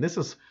refresh. I mean, this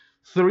is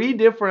 3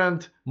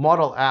 different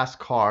Model S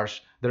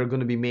cars that are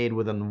going to be made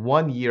within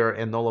 1 year,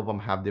 and all of them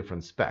have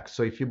different specs.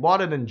 So if you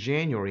bought it in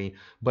January,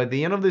 by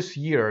the end of this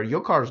year,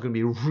 your car is going to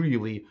be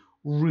really,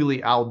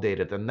 really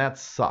outdated, and that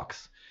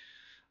sucks.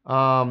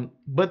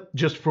 But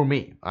just for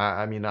me,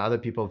 I mean, other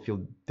people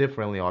feel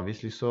differently,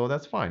 obviously, so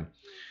that's fine.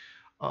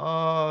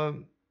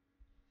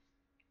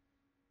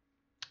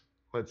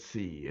 Let's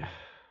see.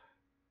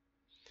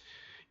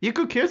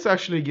 EcoKids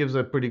actually gives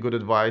a pretty good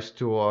advice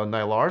to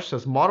Nylar.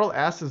 Says Model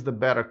S is the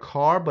better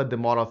car, but the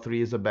Model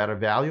 3 is a better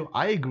value.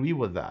 I agree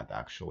with that,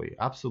 actually.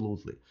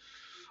 Absolutely.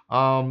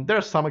 There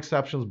are some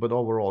exceptions, but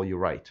overall, you're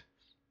right.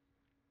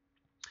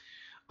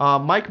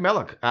 Mike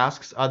Mellick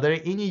asks, are there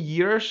any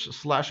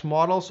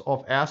years/models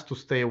of S to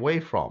stay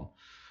away from?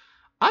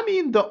 I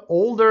mean, the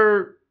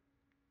older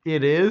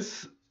it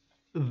is,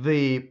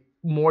 the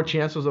more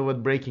chances of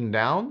it breaking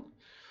down.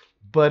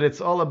 But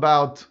it's all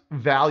about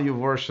value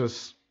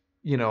versus,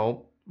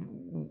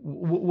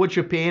 what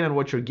you're paying and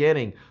what you're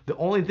getting. The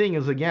only thing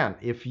is, again,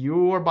 if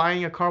you are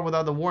buying a car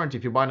without a warranty,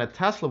 if you're buying a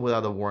Tesla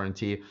without a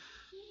warranty,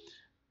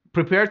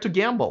 prepare to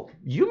gamble.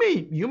 You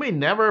may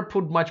never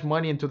put much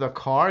money into the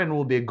car and it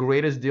will be the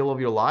greatest deal of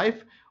your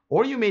life,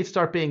 or you may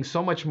start paying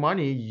so much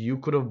money you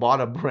could have bought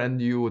a brand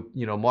new,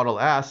 Model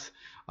S,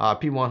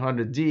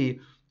 P100D,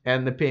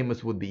 and the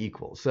payments would be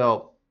equal.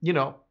 So,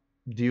 do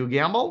you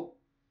gamble?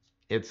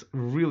 It's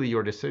really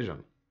your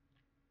decision.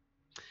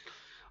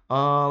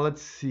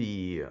 Let's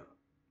see.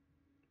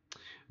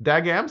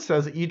 Dagam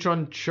says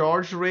e-tron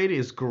charge rate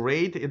is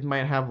great. It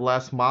might have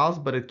less miles,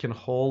 but it can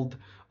hold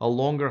a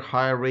longer,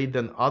 higher rate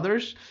than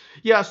others.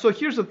 Yeah. So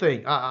here's the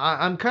thing.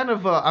 I'm kind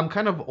of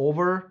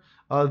over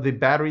the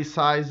battery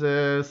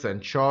sizes and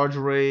charge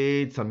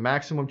rates and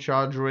maximum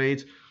charge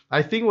rates.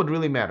 I think what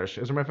really matters,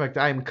 as a matter of fact,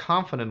 I am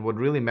confident what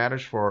really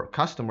matters for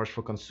customers,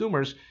 for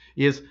consumers,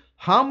 is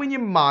how many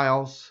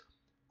miles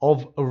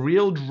of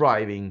real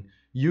driving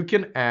you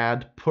can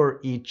add per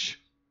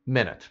each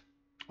minute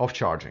of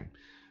charging.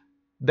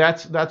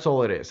 That's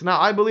all it is. Now,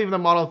 I believe the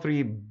Model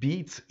 3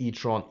 beats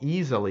e-tron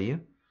easily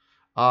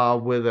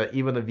with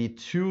even the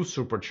V2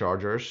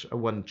 superchargers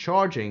when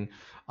charging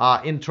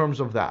in terms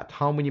of that,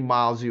 how many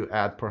miles you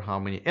add per how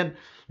many. And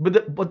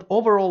but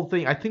overall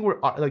thing, I think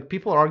we're like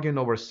people are arguing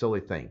over a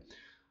silly thing.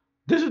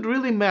 Does it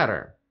really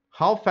matter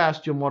how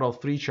fast your Model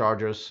 3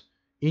 charges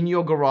in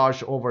your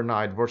garage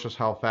overnight versus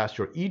how fast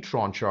your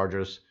e-tron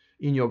charges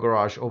in your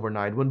garage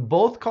overnight when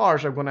both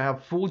cars are going to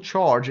have full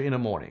charge in the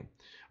morning?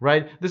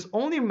 Right? This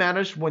only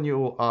matters when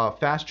you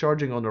fast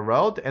charging on the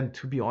road. And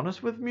to be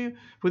honest with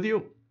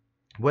you,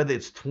 whether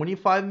it's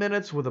 25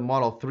 minutes with a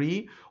Model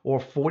 3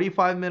 or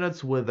 45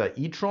 minutes with an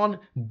e-tron,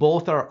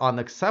 both are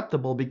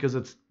unacceptable because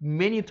it's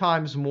many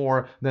times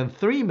more than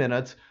 3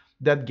 minutes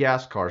that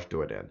gas cars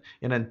do it in.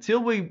 And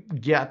until we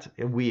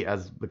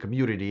as the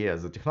community,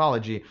 as the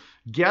technology,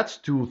 gets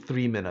to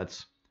 3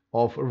 minutes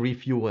of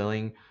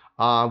refueling,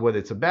 whether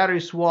it's a battery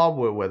swap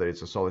or whether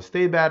it's a solid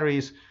state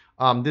batteries,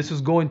 this is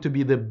going to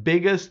be the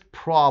biggest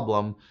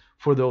problem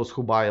for those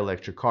who buy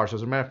electric cars.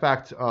 As a matter of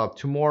fact,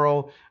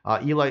 tomorrow,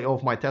 Eli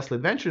of My Tesla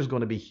Adventure is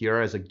going to be here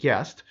as a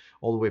guest,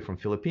 all the way from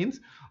Philippines.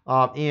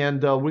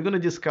 And we're going to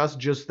discuss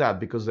just that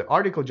because the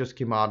article just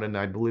came out, and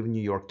I believe in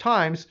New York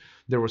Times,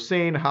 they were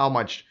saying how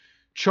much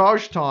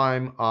charge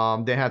time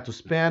they had to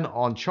spend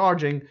on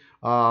charging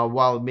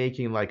while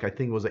making, like, I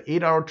think it was an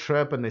 8-hour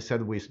trip, and they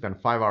said we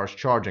spent 5 hours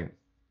charging.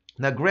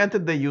 Now,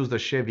 granted, they used a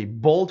Chevy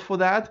Bolt for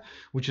that,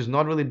 which is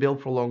not really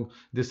built for long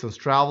distance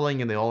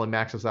traveling, and they only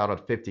maxes out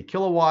at 50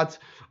 kilowatts.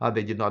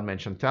 They did not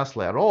mention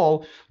Tesla at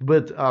all.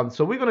 But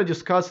so we're going to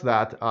discuss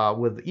that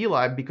with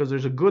Eli because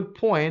there's a good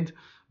point,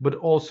 but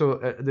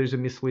also there's a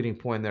misleading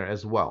point there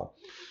as well.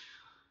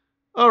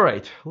 All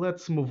right,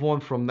 let's move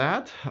on from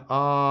that.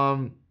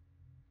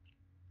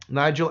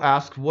 Nigel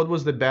asked, what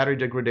was the battery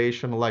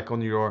degradation like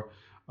on your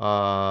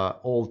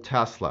old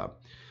Tesla?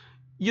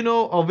 You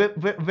know,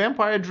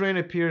 vampire drain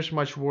appears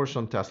much worse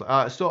on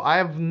Tesla. So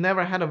I've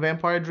never had a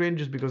vampire drain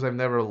just because I've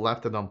never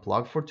left it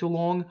unplugged for too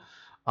long.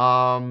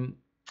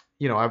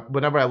 You know,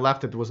 whenever I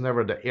left it was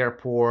never the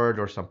airport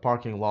or some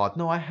parking lot.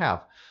 No, I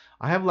have.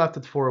 I have left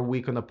it for a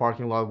week on the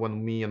parking lot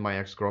when me and my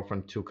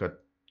ex-girlfriend took a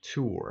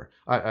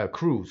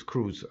cruise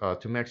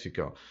to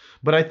Mexico.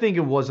 But I think it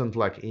wasn't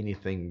like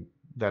anything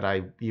that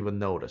I even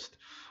noticed.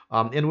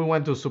 And we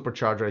went to a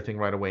supercharger, I think,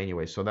 right away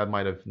anyway, so that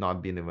might have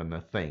not been even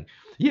a thing.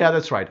 Yeah,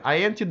 that's right. I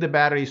emptied the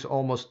batteries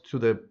almost to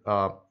the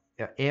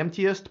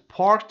emptiest,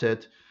 parked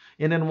it,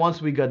 and then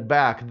once we got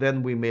back,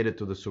 then we made it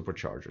to the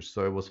superchargers,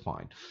 so it was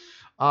fine.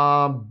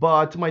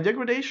 But my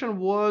degradation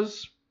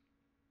was,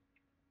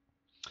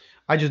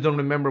 I just don't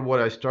remember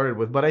what I started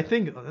with, but I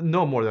think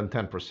no more than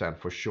 10%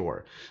 for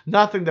sure.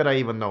 Nothing that I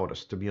even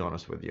noticed, to be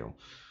honest with you.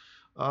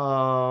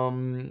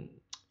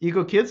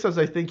 Eco Kid says,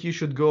 I think you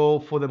should go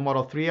for the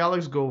Model 3,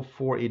 Alex. Go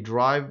for a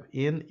drive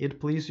in it,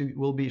 please. You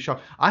will be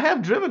shocked. I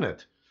have driven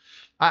it.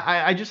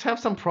 I just have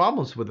some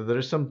problems with it. There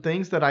are some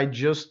things that I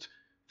just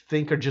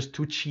think are just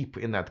too cheap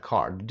in that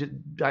car.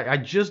 I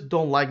just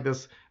don't like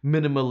this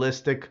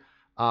minimalistic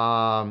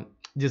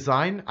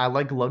design. I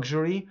like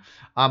luxury.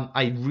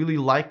 I really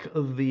like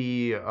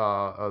the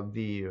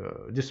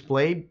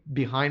display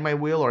behind my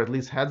wheel, or at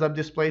least heads-up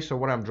display. So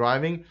when I'm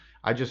driving,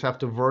 I just have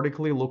to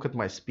vertically look at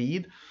my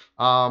speed.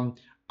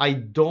 I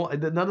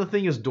don't. Another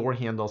thing is door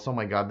handles. Oh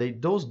my God,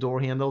 those door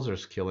handles are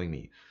killing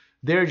me.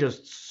 They're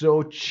just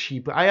so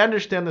cheap. I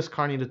understand this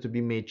car needed to be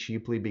made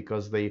cheaply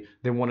because they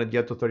want to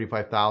get to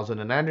 35,000,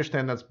 and I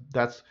understand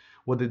that's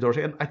what the doors.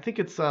 And I think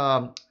it's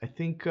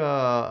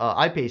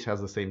iPace has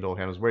the same door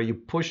handles where you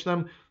push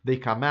them, they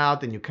come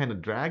out, and you kind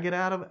of drag it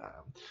out of.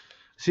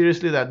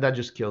 Seriously, that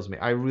just kills me.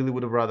 I really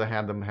would have rather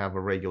had them have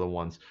a regular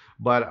ones,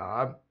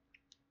 but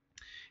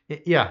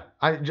yeah,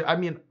 I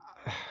mean.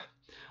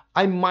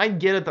 I might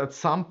get it at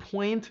some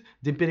point,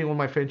 depending on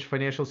my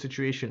financial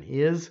situation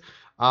is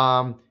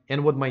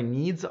and what my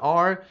needs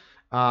are,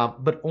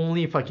 but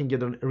only if I can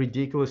get a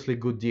ridiculously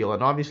good deal.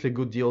 And obviously,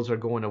 good deals are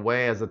going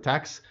away as the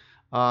tax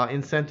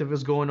incentive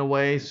is going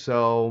away.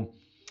 So,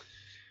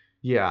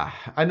 yeah.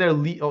 And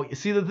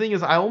see, the thing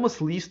is, I almost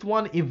leased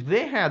one. If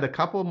they had a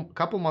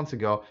couple months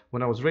ago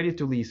when I was ready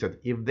to lease it,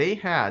 if they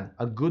had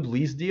a good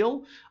lease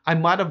deal, I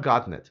might have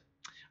gotten it.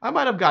 I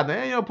might have gotten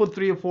it, put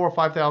 3 or 4 or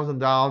 5,000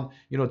 down,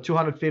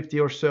 250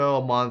 or so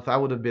a month. I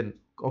would have been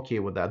okay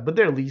with that. But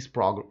their lease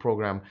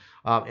program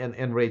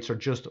and rates are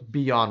just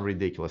beyond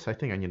ridiculous. I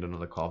think I need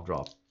another cough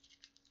drop.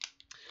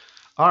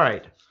 All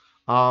right.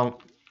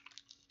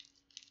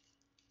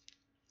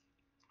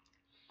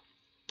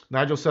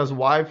 Nigel says,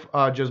 wife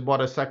just bought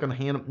a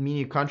second-hand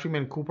Mini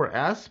Countryman Cooper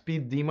S,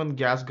 Speed Demon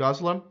gas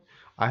guzzler.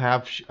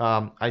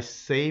 I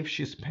save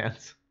she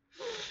spends.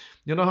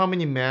 You know how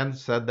many men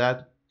said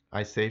that?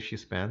 I save she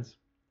spends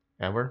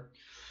ever?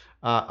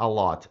 A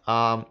lot.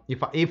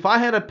 If I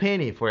had a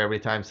penny for every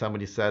time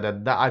somebody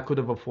said that I could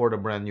have afforded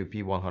a brand new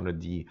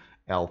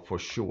P100DL for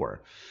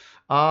sure.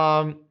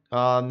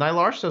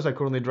 Nylarsh says, I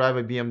currently drive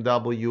a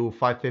BMW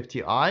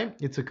 550i.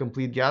 It's a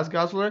complete gas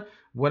guzzler.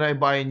 When I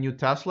buy a new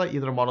Tesla,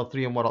 either Model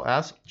 3 or Model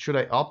S, should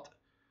I opt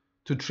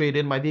to trade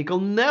in my vehicle?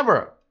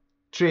 Never.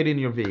 trade in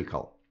your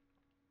vehicle.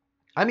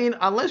 I mean,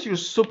 unless you're a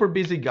super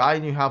busy guy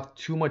and you have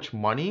too much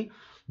money,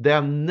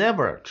 they'll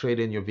never trade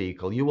in your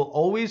vehicle. You will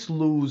always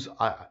lose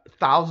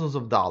thousands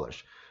of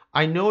dollars.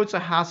 I know it's a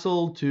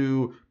hassle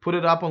to put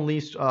it up on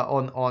lease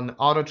on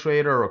Auto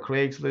Trader or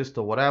Craigslist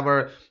or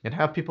whatever, and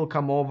have people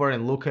come over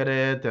and look at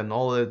it and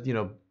all that,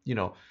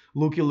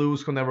 looky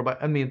loos can never buy.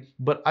 I mean,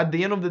 but at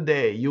the end of the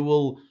day, you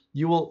will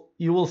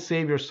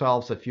save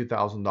yourselves a few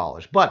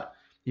 $1,000s. But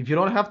if you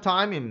don't have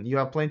time and you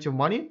have plenty of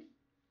money,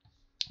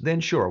 then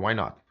sure, why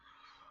not?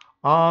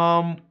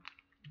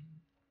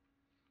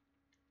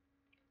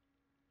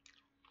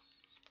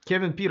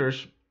 Kevin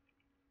Peters.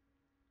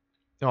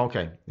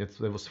 Okay, it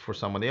was for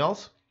somebody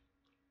else.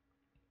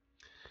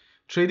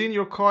 Trading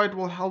your car, it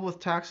will help with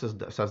taxes,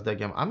 says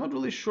Degam. I'm not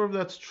really sure if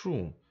that's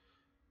true.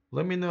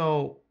 Let me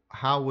know,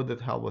 how would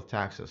it help with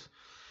taxes?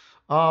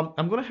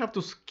 I'm gonna have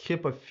to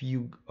skip a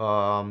few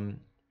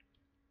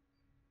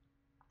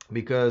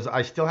because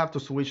I still have to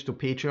switch to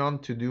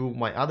Patreon to do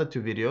my other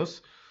two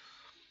videos.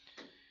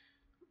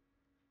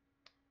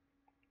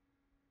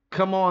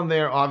 Come on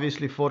there,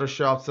 obviously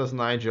Photoshop, says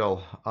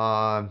Nigel.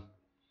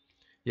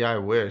 Yeah, I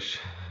wish.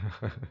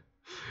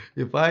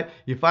 If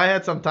I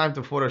had some time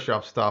to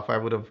Photoshop stuff, I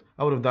would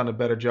have done a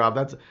better job.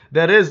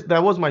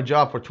 That was my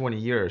job for 20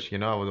 years,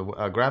 I was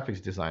a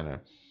graphics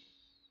designer.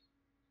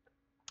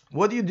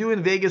 What do you do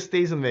in Vegas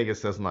stays in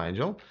Vegas, says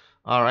Nigel.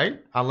 All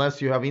right,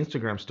 unless you have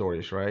Instagram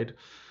stories, right?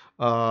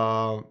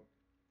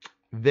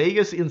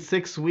 Vegas in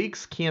 6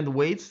 weeks, can't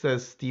wait,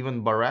 says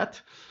Stephen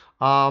Barrett.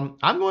 I'm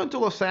going to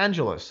Los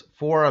Angeles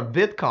for a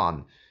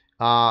VidCon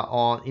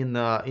in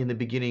the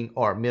beginning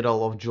or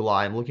middle of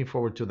July. I'm looking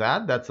forward to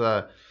that. That's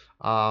a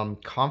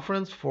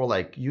conference for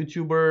like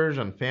YouTubers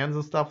and fans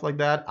and stuff like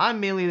that. I'm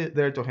mainly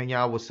there to hang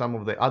out with some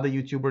of the other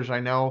YouTubers I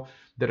know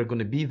that are going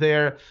to be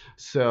there.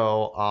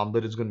 So,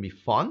 but it's going to be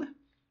fun.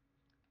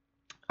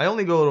 I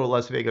only go to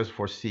Las Vegas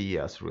for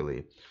CES,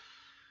 really.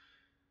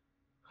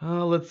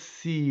 Let's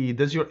see.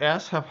 Does your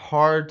S have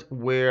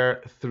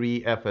hardware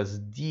 3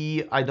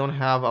 FSD? I don't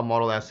have a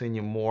Model S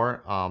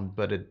anymore,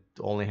 but it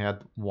only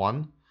had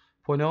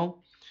 1.0.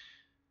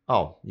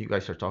 Oh, you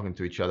guys are talking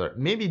to each other.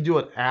 Maybe do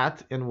it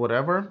at and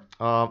whatever.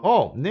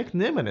 Oh, Nick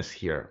Niman is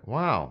here.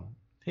 Wow.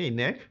 Hey,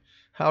 Nick.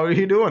 How are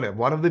you doing?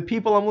 One of the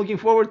people I'm looking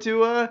forward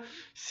to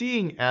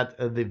seeing at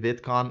the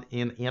VidCon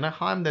in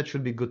Anaheim. That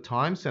should be good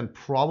times, and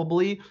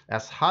probably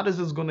as hot as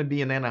it's going to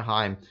be in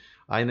Anaheim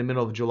in the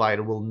middle of July,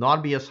 it will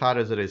not be as hot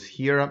as it is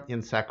here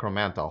in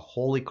Sacramento.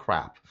 Holy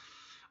crap.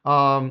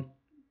 Mark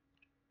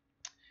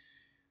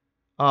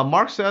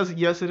says,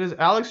 yes, it is.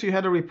 Alex, you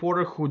had a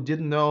reporter who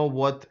didn't know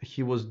what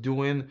he was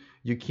doing.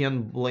 You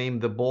can't blame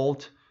the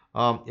Bolt.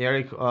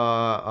 Eric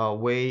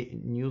Way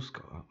News.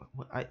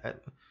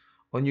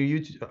 On your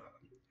YouTube.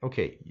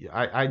 Okay,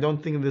 I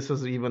don't think this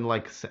is even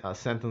like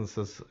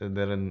sentences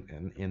that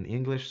in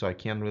English, so I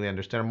can't really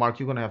understand. Mark,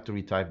 you're going to have to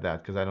retype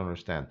that because I don't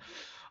understand.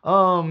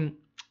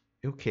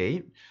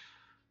 Okay.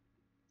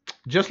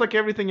 Just like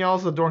everything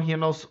else, the door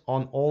handles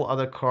on all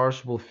other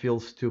cars will feel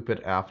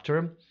stupid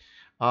after.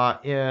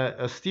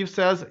 Steve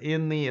says,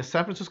 in the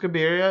San Francisco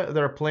Bay Area,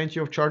 there are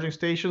plenty of charging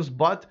stations,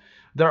 but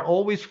they're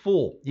always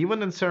full,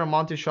 even in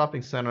Serramonte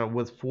Shopping Center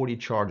with 40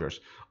 chargers.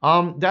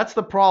 That's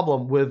the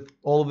problem with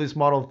all of these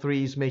Model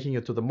 3s making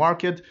it to the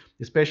market,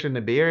 especially in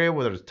the Bay Area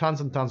where there's tons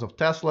and tons of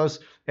Teslas.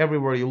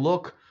 Everywhere you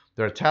look,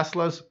 there are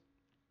Teslas.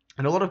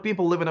 And a lot of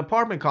people live in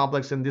apartment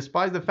complexes, and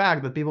despite the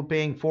fact that people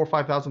paying $4,000 or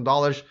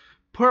 $5,000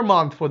 per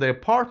month for their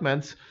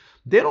apartments,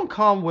 they don't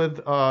come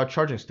with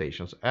charging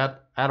stations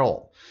at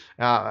all.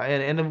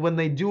 And when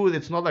they do,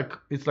 it's not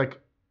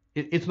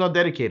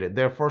dedicated.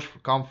 They're first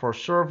come,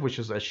 first serve, which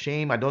is a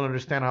shame. I don't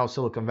understand how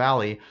Silicon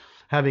Valley,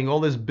 having all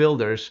these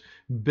builders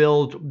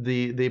build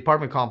the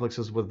apartment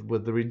complexes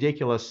with the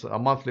ridiculous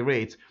monthly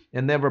rates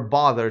and never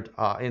bothered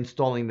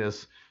installing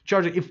this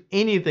charging. If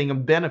anything,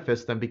 it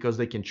benefits them because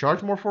they can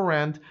charge more for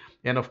rent,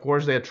 and of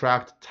course they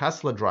attract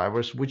Tesla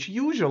drivers, which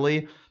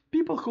usually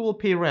people who will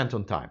pay rent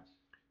on time.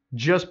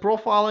 Just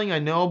profiling, I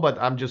know, but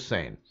I'm just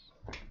saying.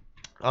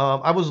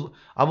 I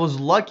was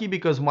lucky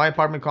because my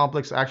apartment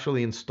complex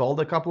actually installed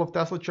a couple of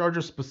Tesla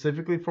chargers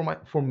specifically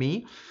for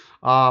me.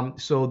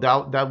 So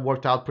that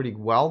worked out pretty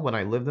well when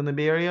I lived in the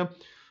Bay Area.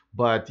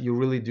 But you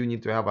really do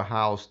need to have a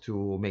house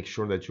to make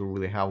sure that you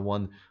really have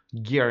one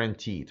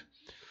guaranteed.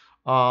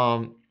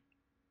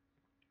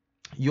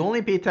 You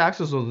only pay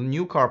taxes on the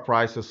new car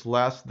prices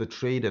less the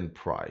trade-in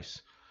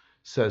price,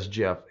 says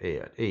Jeff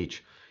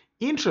H.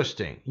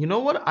 Interesting. You know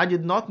what? I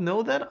did not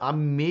know that.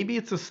 Maybe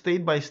it's a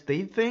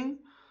state-by-state thing.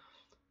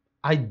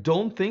 I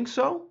don't think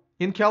so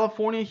in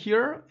California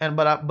here,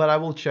 but I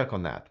will check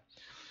on that.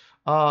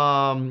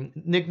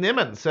 Nick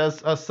Niman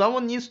says,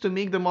 someone needs to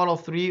make the Model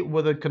 3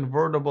 with a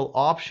convertible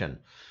option.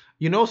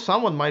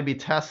 Someone might be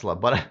Tesla,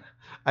 but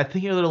I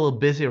think they're a little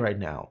busy right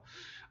now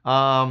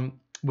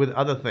with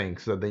other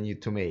things that they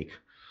need to make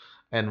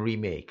and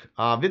remake.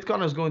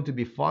 VidCon is going to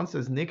be fun,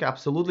 says Nick.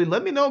 Absolutely.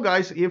 Let me know,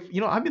 guys, if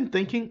I've been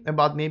thinking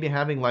about maybe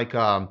having like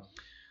a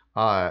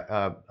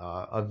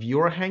a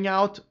viewer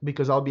hangout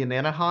because I'll be in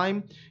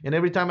Anaheim, and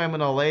every time I'm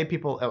in LA,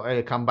 people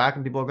I come back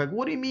and people are like,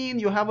 "What do you mean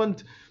you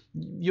haven't?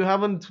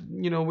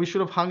 We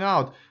should have hung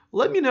out."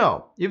 Let me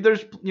know if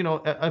there's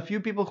a few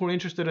people who are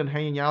interested in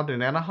hanging out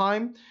in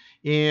Anaheim,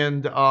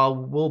 and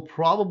we'll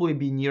probably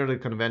be near the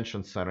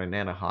convention center in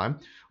Anaheim.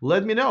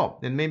 Let me know,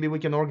 and maybe we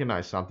can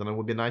organize something. It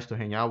would be nice to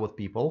hang out with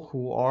people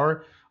who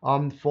are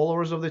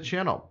followers of the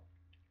channel.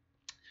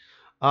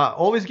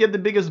 Always get the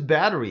biggest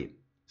battery,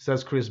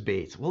 says Chris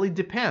Bates. Well, it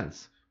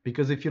depends.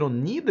 Because if you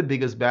don't need the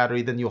biggest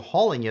battery, then you're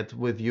hauling it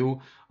with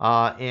you,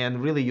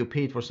 and really you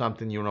paid for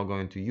something you're not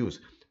going to use.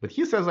 But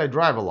he says I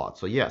drive a lot.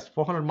 So yes,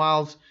 400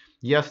 miles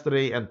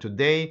yesterday and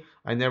today.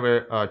 I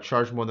never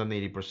charge more than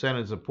 80%.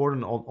 It's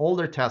important on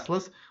older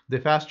Teslas. The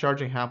fast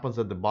charging happens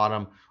at the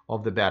bottom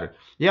of the battery.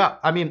 Yeah,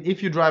 I mean,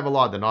 if you drive a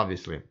lot, then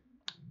obviously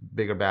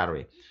bigger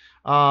battery.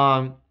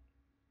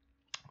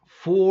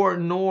 For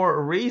no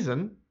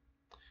reason,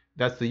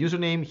 that's the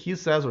username. He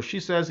says or she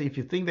says, if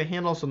you think the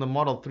handles on the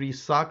Model 3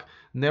 suck,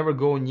 never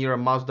go near a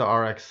Mazda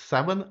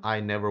RX-7. I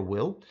never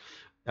will.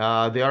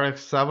 The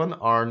RX-7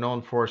 are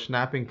known for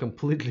snapping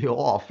completely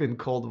off in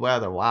cold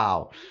weather.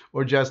 Wow.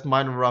 Or just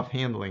minor rough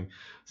handling.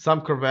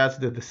 Some Corvettes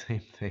did the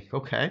same thing.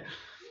 Okay.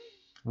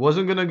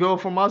 Wasn't going to go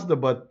for Mazda,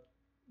 but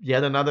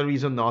yet another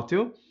reason not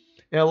to.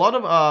 And a lot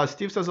of,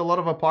 Steve says a lot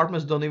of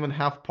apartments don't even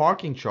have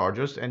parking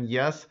charges. And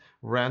yes,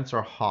 rents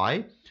are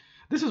high.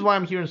 This is why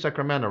I'm here in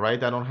Sacramento,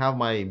 right? I don't have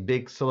my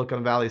big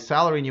Silicon Valley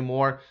salary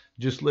anymore,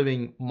 just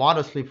living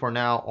modestly for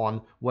now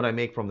on what I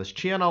make from this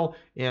channel.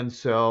 And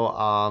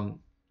so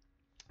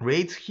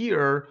rates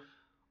here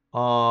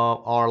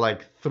are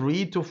like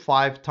 3 to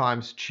 5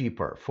 times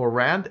cheaper for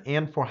rent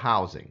and for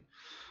housing.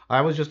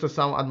 I was just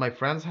at my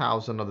friend's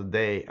house another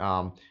day,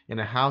 and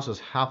the house is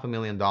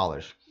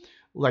 $500,000.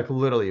 Like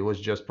literally, it was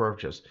just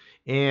purchased.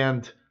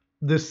 And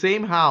the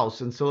same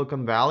house in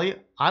Silicon Valley,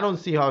 I don't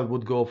see how it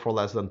would go for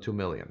less than $2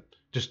 million.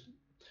 Just,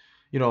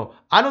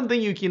 I don't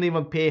think you can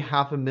even pay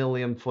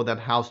 $500,000 for that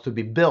house to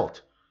be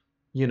built.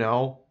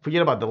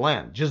 Forget about the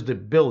land, just the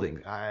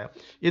building.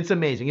 It's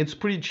amazing. It's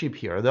pretty cheap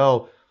here,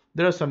 though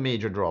there are some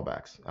major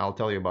drawbacks. I'll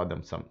tell you about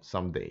them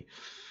someday.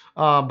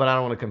 But I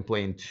don't want to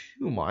complain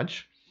too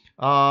much.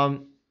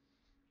 CAP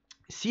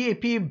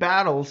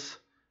battles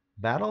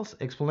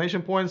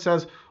exclamation point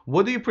says,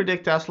 what do you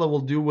predict Tesla will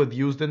do with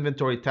used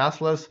inventory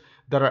Teslas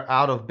that are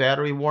out of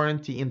battery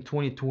warranty in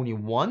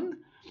 2021?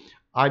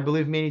 I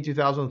believe many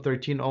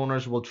 2013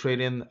 owners will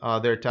trade in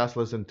their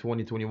Teslas in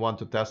 2021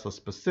 to Tesla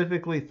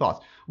specifically.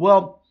 Thoughts?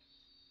 Well,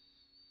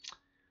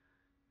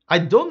 I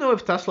don't know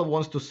if Tesla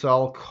wants to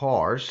sell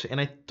cars, and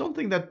I don't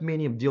think that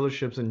many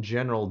dealerships in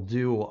general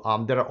do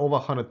that are over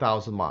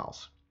 100,000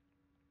 miles.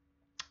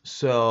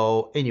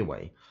 So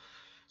anyway,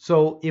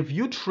 so if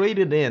you trade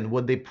it in,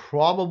 what they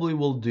probably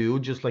will do,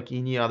 just like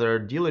any other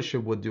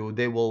dealership would do,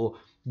 they will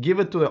give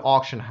it to the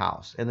auction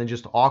house and then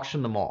just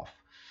auction them off.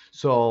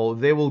 So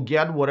they will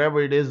get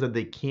whatever it is that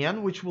they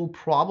can, which will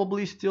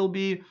probably still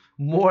be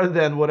more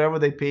than whatever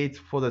they paid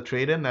for the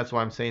trade-in. That's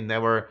why I'm saying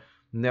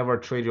never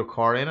trade your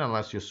car in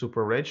unless you're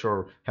super rich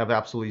or have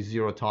absolutely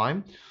zero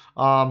time.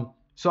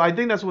 So I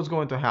think that's what's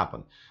going to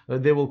happen.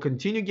 They will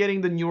continue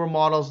getting the newer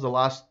models the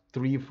last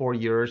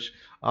 3-4 years,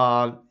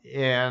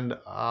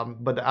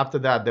 but after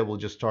that they will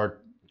just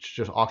start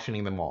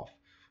auctioning them off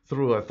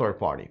through a third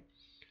party.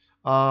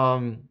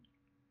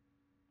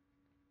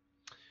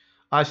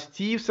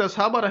 Steve says,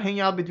 how about a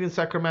hangout between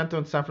Sacramento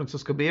and San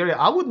Francisco Bay Area?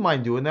 I wouldn't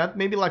mind doing that.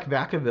 Maybe like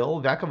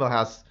Vacaville. Vacaville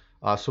has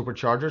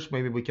superchargers.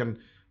 Maybe we can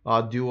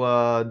do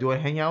a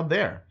hangout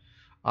there.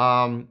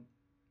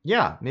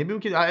 Yeah, maybe we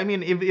could. I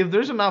mean, if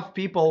there's enough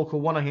people who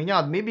want to hang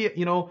out, maybe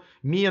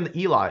me and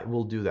Eli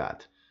will do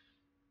that.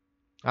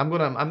 I'm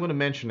gonna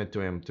mention it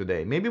to him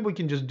today. Maybe we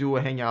can just do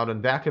a hangout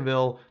in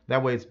Vacaville.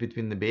 That way, it's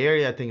between the Bay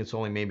Area. I think it's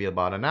only maybe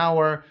about an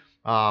hour.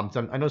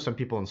 I know some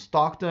people in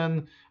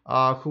Stockton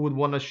who would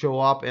want to show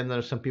up, and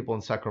there's some people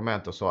in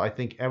Sacramento. So I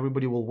think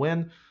everybody will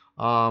win.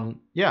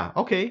 Yeah,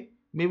 okay.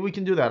 Maybe we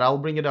can do that. I'll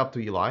bring it up to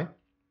Eli.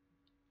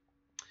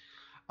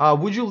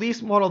 Would you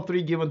lease Model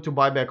 3 given to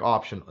buyback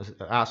option?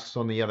 Asks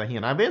on the other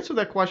hand. I've answered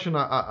that question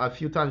a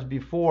few times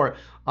before.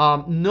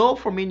 No,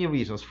 for many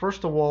reasons.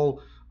 First of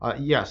all,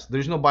 yes,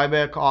 there's no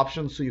buyback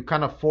option, so you're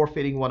kind of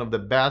forfeiting one of the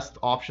best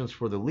options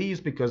for the lease,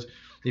 because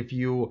if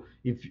your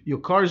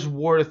car is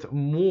worth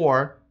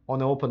more on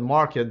the open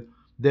market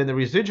than the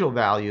residual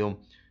value,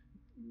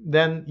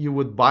 then you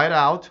would buy it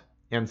out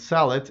and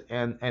sell it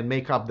and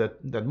make up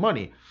that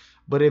money.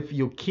 But if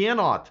you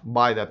cannot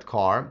buy that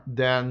car,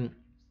 then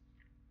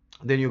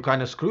you're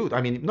kind of screwed.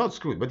 I mean, not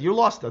screwed, but you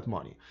lost that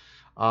money.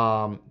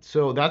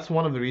 So that's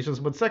one of the reasons.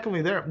 But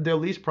secondly, their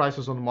lease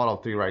prices on the Model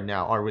 3 right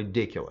now are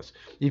ridiculous.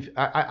 If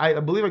I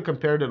believe I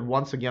compared it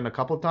once again a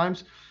couple of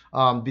times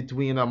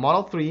between a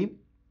Model 3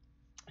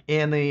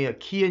 and a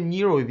Kia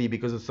Niro EV,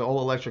 because it's an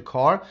all-electric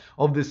car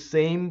of the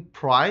same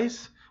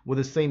price with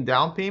the same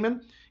down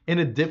payment, and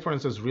the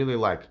difference is really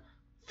like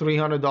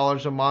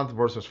 $300 a month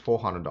versus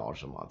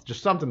 $400 a month.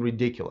 Just something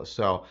ridiculous.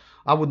 So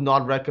I would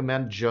not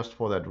recommend just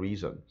for that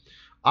reason.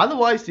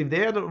 Otherwise, if they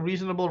had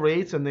reasonable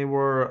rates and they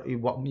were,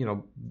 you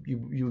know,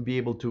 you would be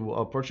able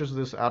to purchase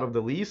this out of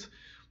the lease,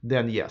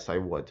 then yes, I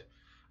would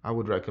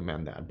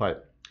recommend that.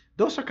 But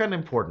those are kind of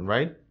important,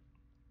 right?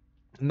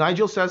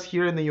 Nigel says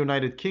here in the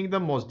United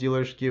Kingdom, most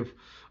dealers give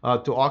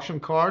to auction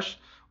cars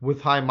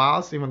with high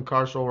miles, even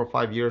cars over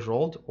 5 years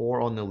old or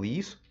on the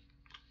lease.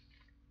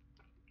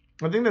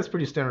 I think that's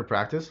pretty standard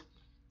practice,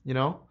 you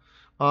know.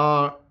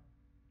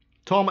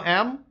 Tom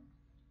M.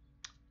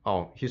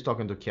 Oh, he's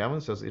talking to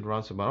Kevin, says it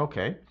runs about,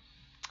 okay.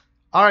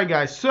 All right,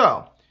 guys,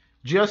 so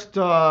just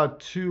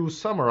to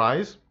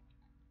summarize,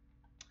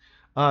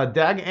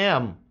 Dag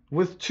M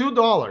with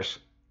 $2,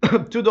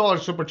 $2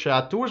 super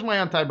chat towards my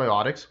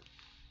antibiotics,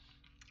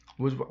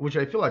 which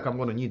I feel like I'm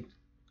going to need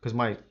because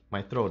my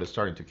throat is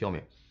starting to kill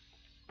me.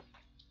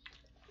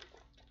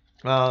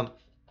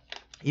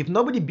 If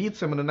nobody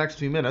beats him in the next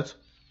few minutes,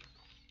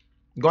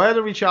 go ahead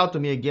and reach out to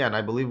me again.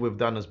 I believe we've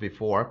done this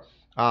before.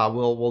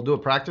 We'll do a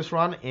practice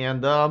run,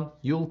 and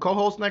you'll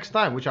co-host next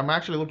time, which I'm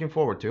actually looking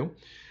forward to.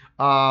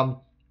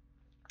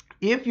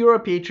 If you're a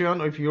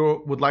Patreon or if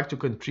you would like to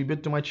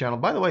contribute to my channel,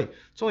 by the way,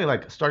 it's only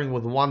like starting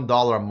with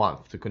 $1 a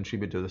month to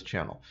contribute to this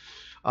channel.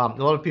 A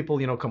lot of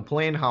people, you know,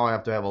 complain how I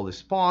have to have all these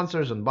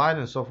sponsors and buy it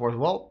and so forth.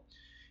 Well,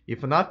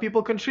 if enough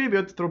people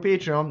contribute through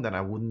Patreon, then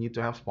I wouldn't need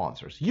to have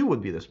sponsors. You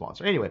would be the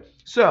sponsor. Anyway,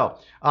 so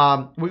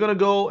we're going to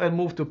go and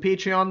move to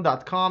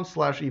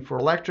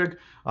patreon.com/E4Electric.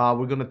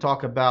 We're going to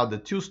talk about the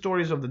two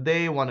stories of the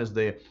day. One is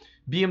the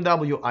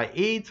BMW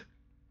i8,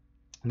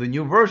 the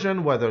new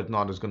version, whether or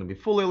not it's going to be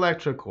fully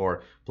electric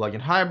or plug-in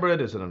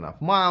hybrid, is it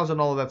enough miles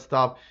and all of that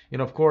stuff. And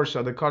of course,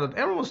 the car that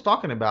everyone's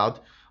talking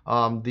about,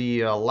 the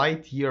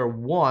Lightyear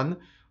 1,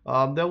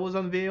 that was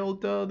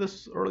unveiled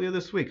earlier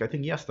this week, I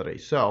think yesterday.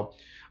 So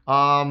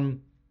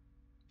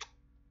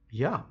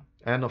yeah,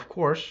 and of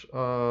course,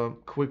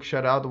 quick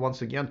shout out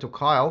once again to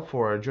Kyle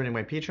for joining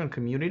my Patreon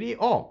community.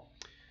 Oh,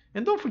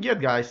 and don't forget,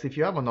 guys, if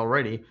you haven't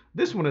already,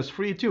 this one is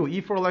free too,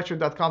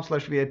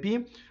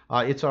 e4electric.com/VIP.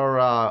 It's our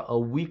a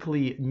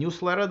weekly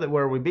newsletter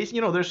where we basically,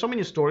 you know, there's so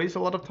many stories a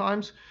lot of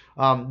times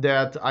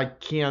that I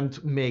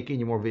can't make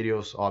any more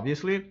videos,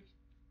 obviously.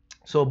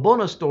 So a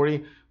bonus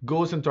story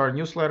goes into our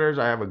newsletters.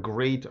 I have a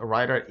great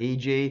writer,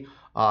 AJ,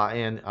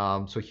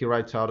 so he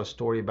writes out a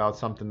story about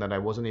something that I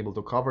wasn't able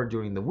to cover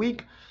during the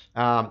week.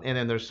 And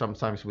then there's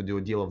sometimes we do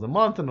a deal of the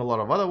month and a lot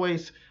of other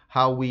ways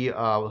how you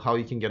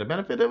can get a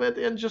benefit of it,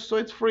 and just so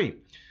it's free.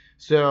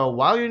 So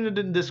while you're in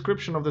the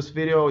description of this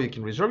video, you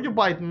can reserve your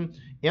button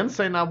and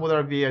sign up with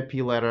our VIP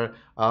newsletter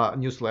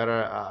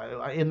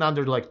in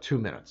under like 2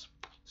 minutes.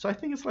 So I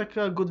think it's like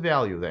a good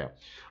value there.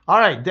 All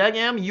right,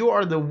 Dagam, you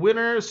are the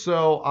winner.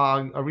 So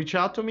reach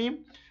out to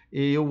me.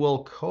 You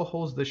will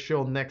co-host the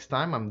show next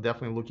time. I'm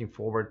definitely looking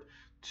forward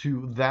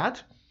to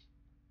that.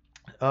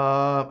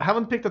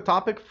 Haven't picked a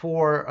topic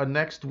for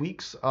next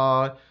week's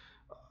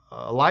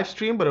live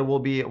stream, but it will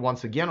be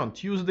once again on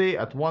Tuesday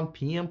at 1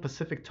 p.m.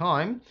 Pacific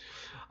time.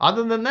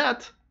 Other than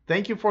that,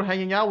 thank you for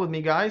hanging out with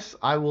me, guys.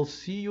 I will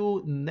see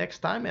you next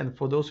time. And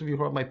for those of you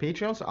who are my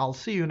Patreons, I'll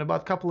see you in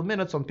about a couple of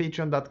minutes on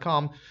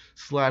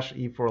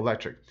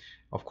patreon.com/E4Electric.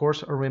 Of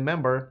course,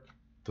 remember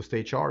to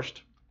stay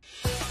charged.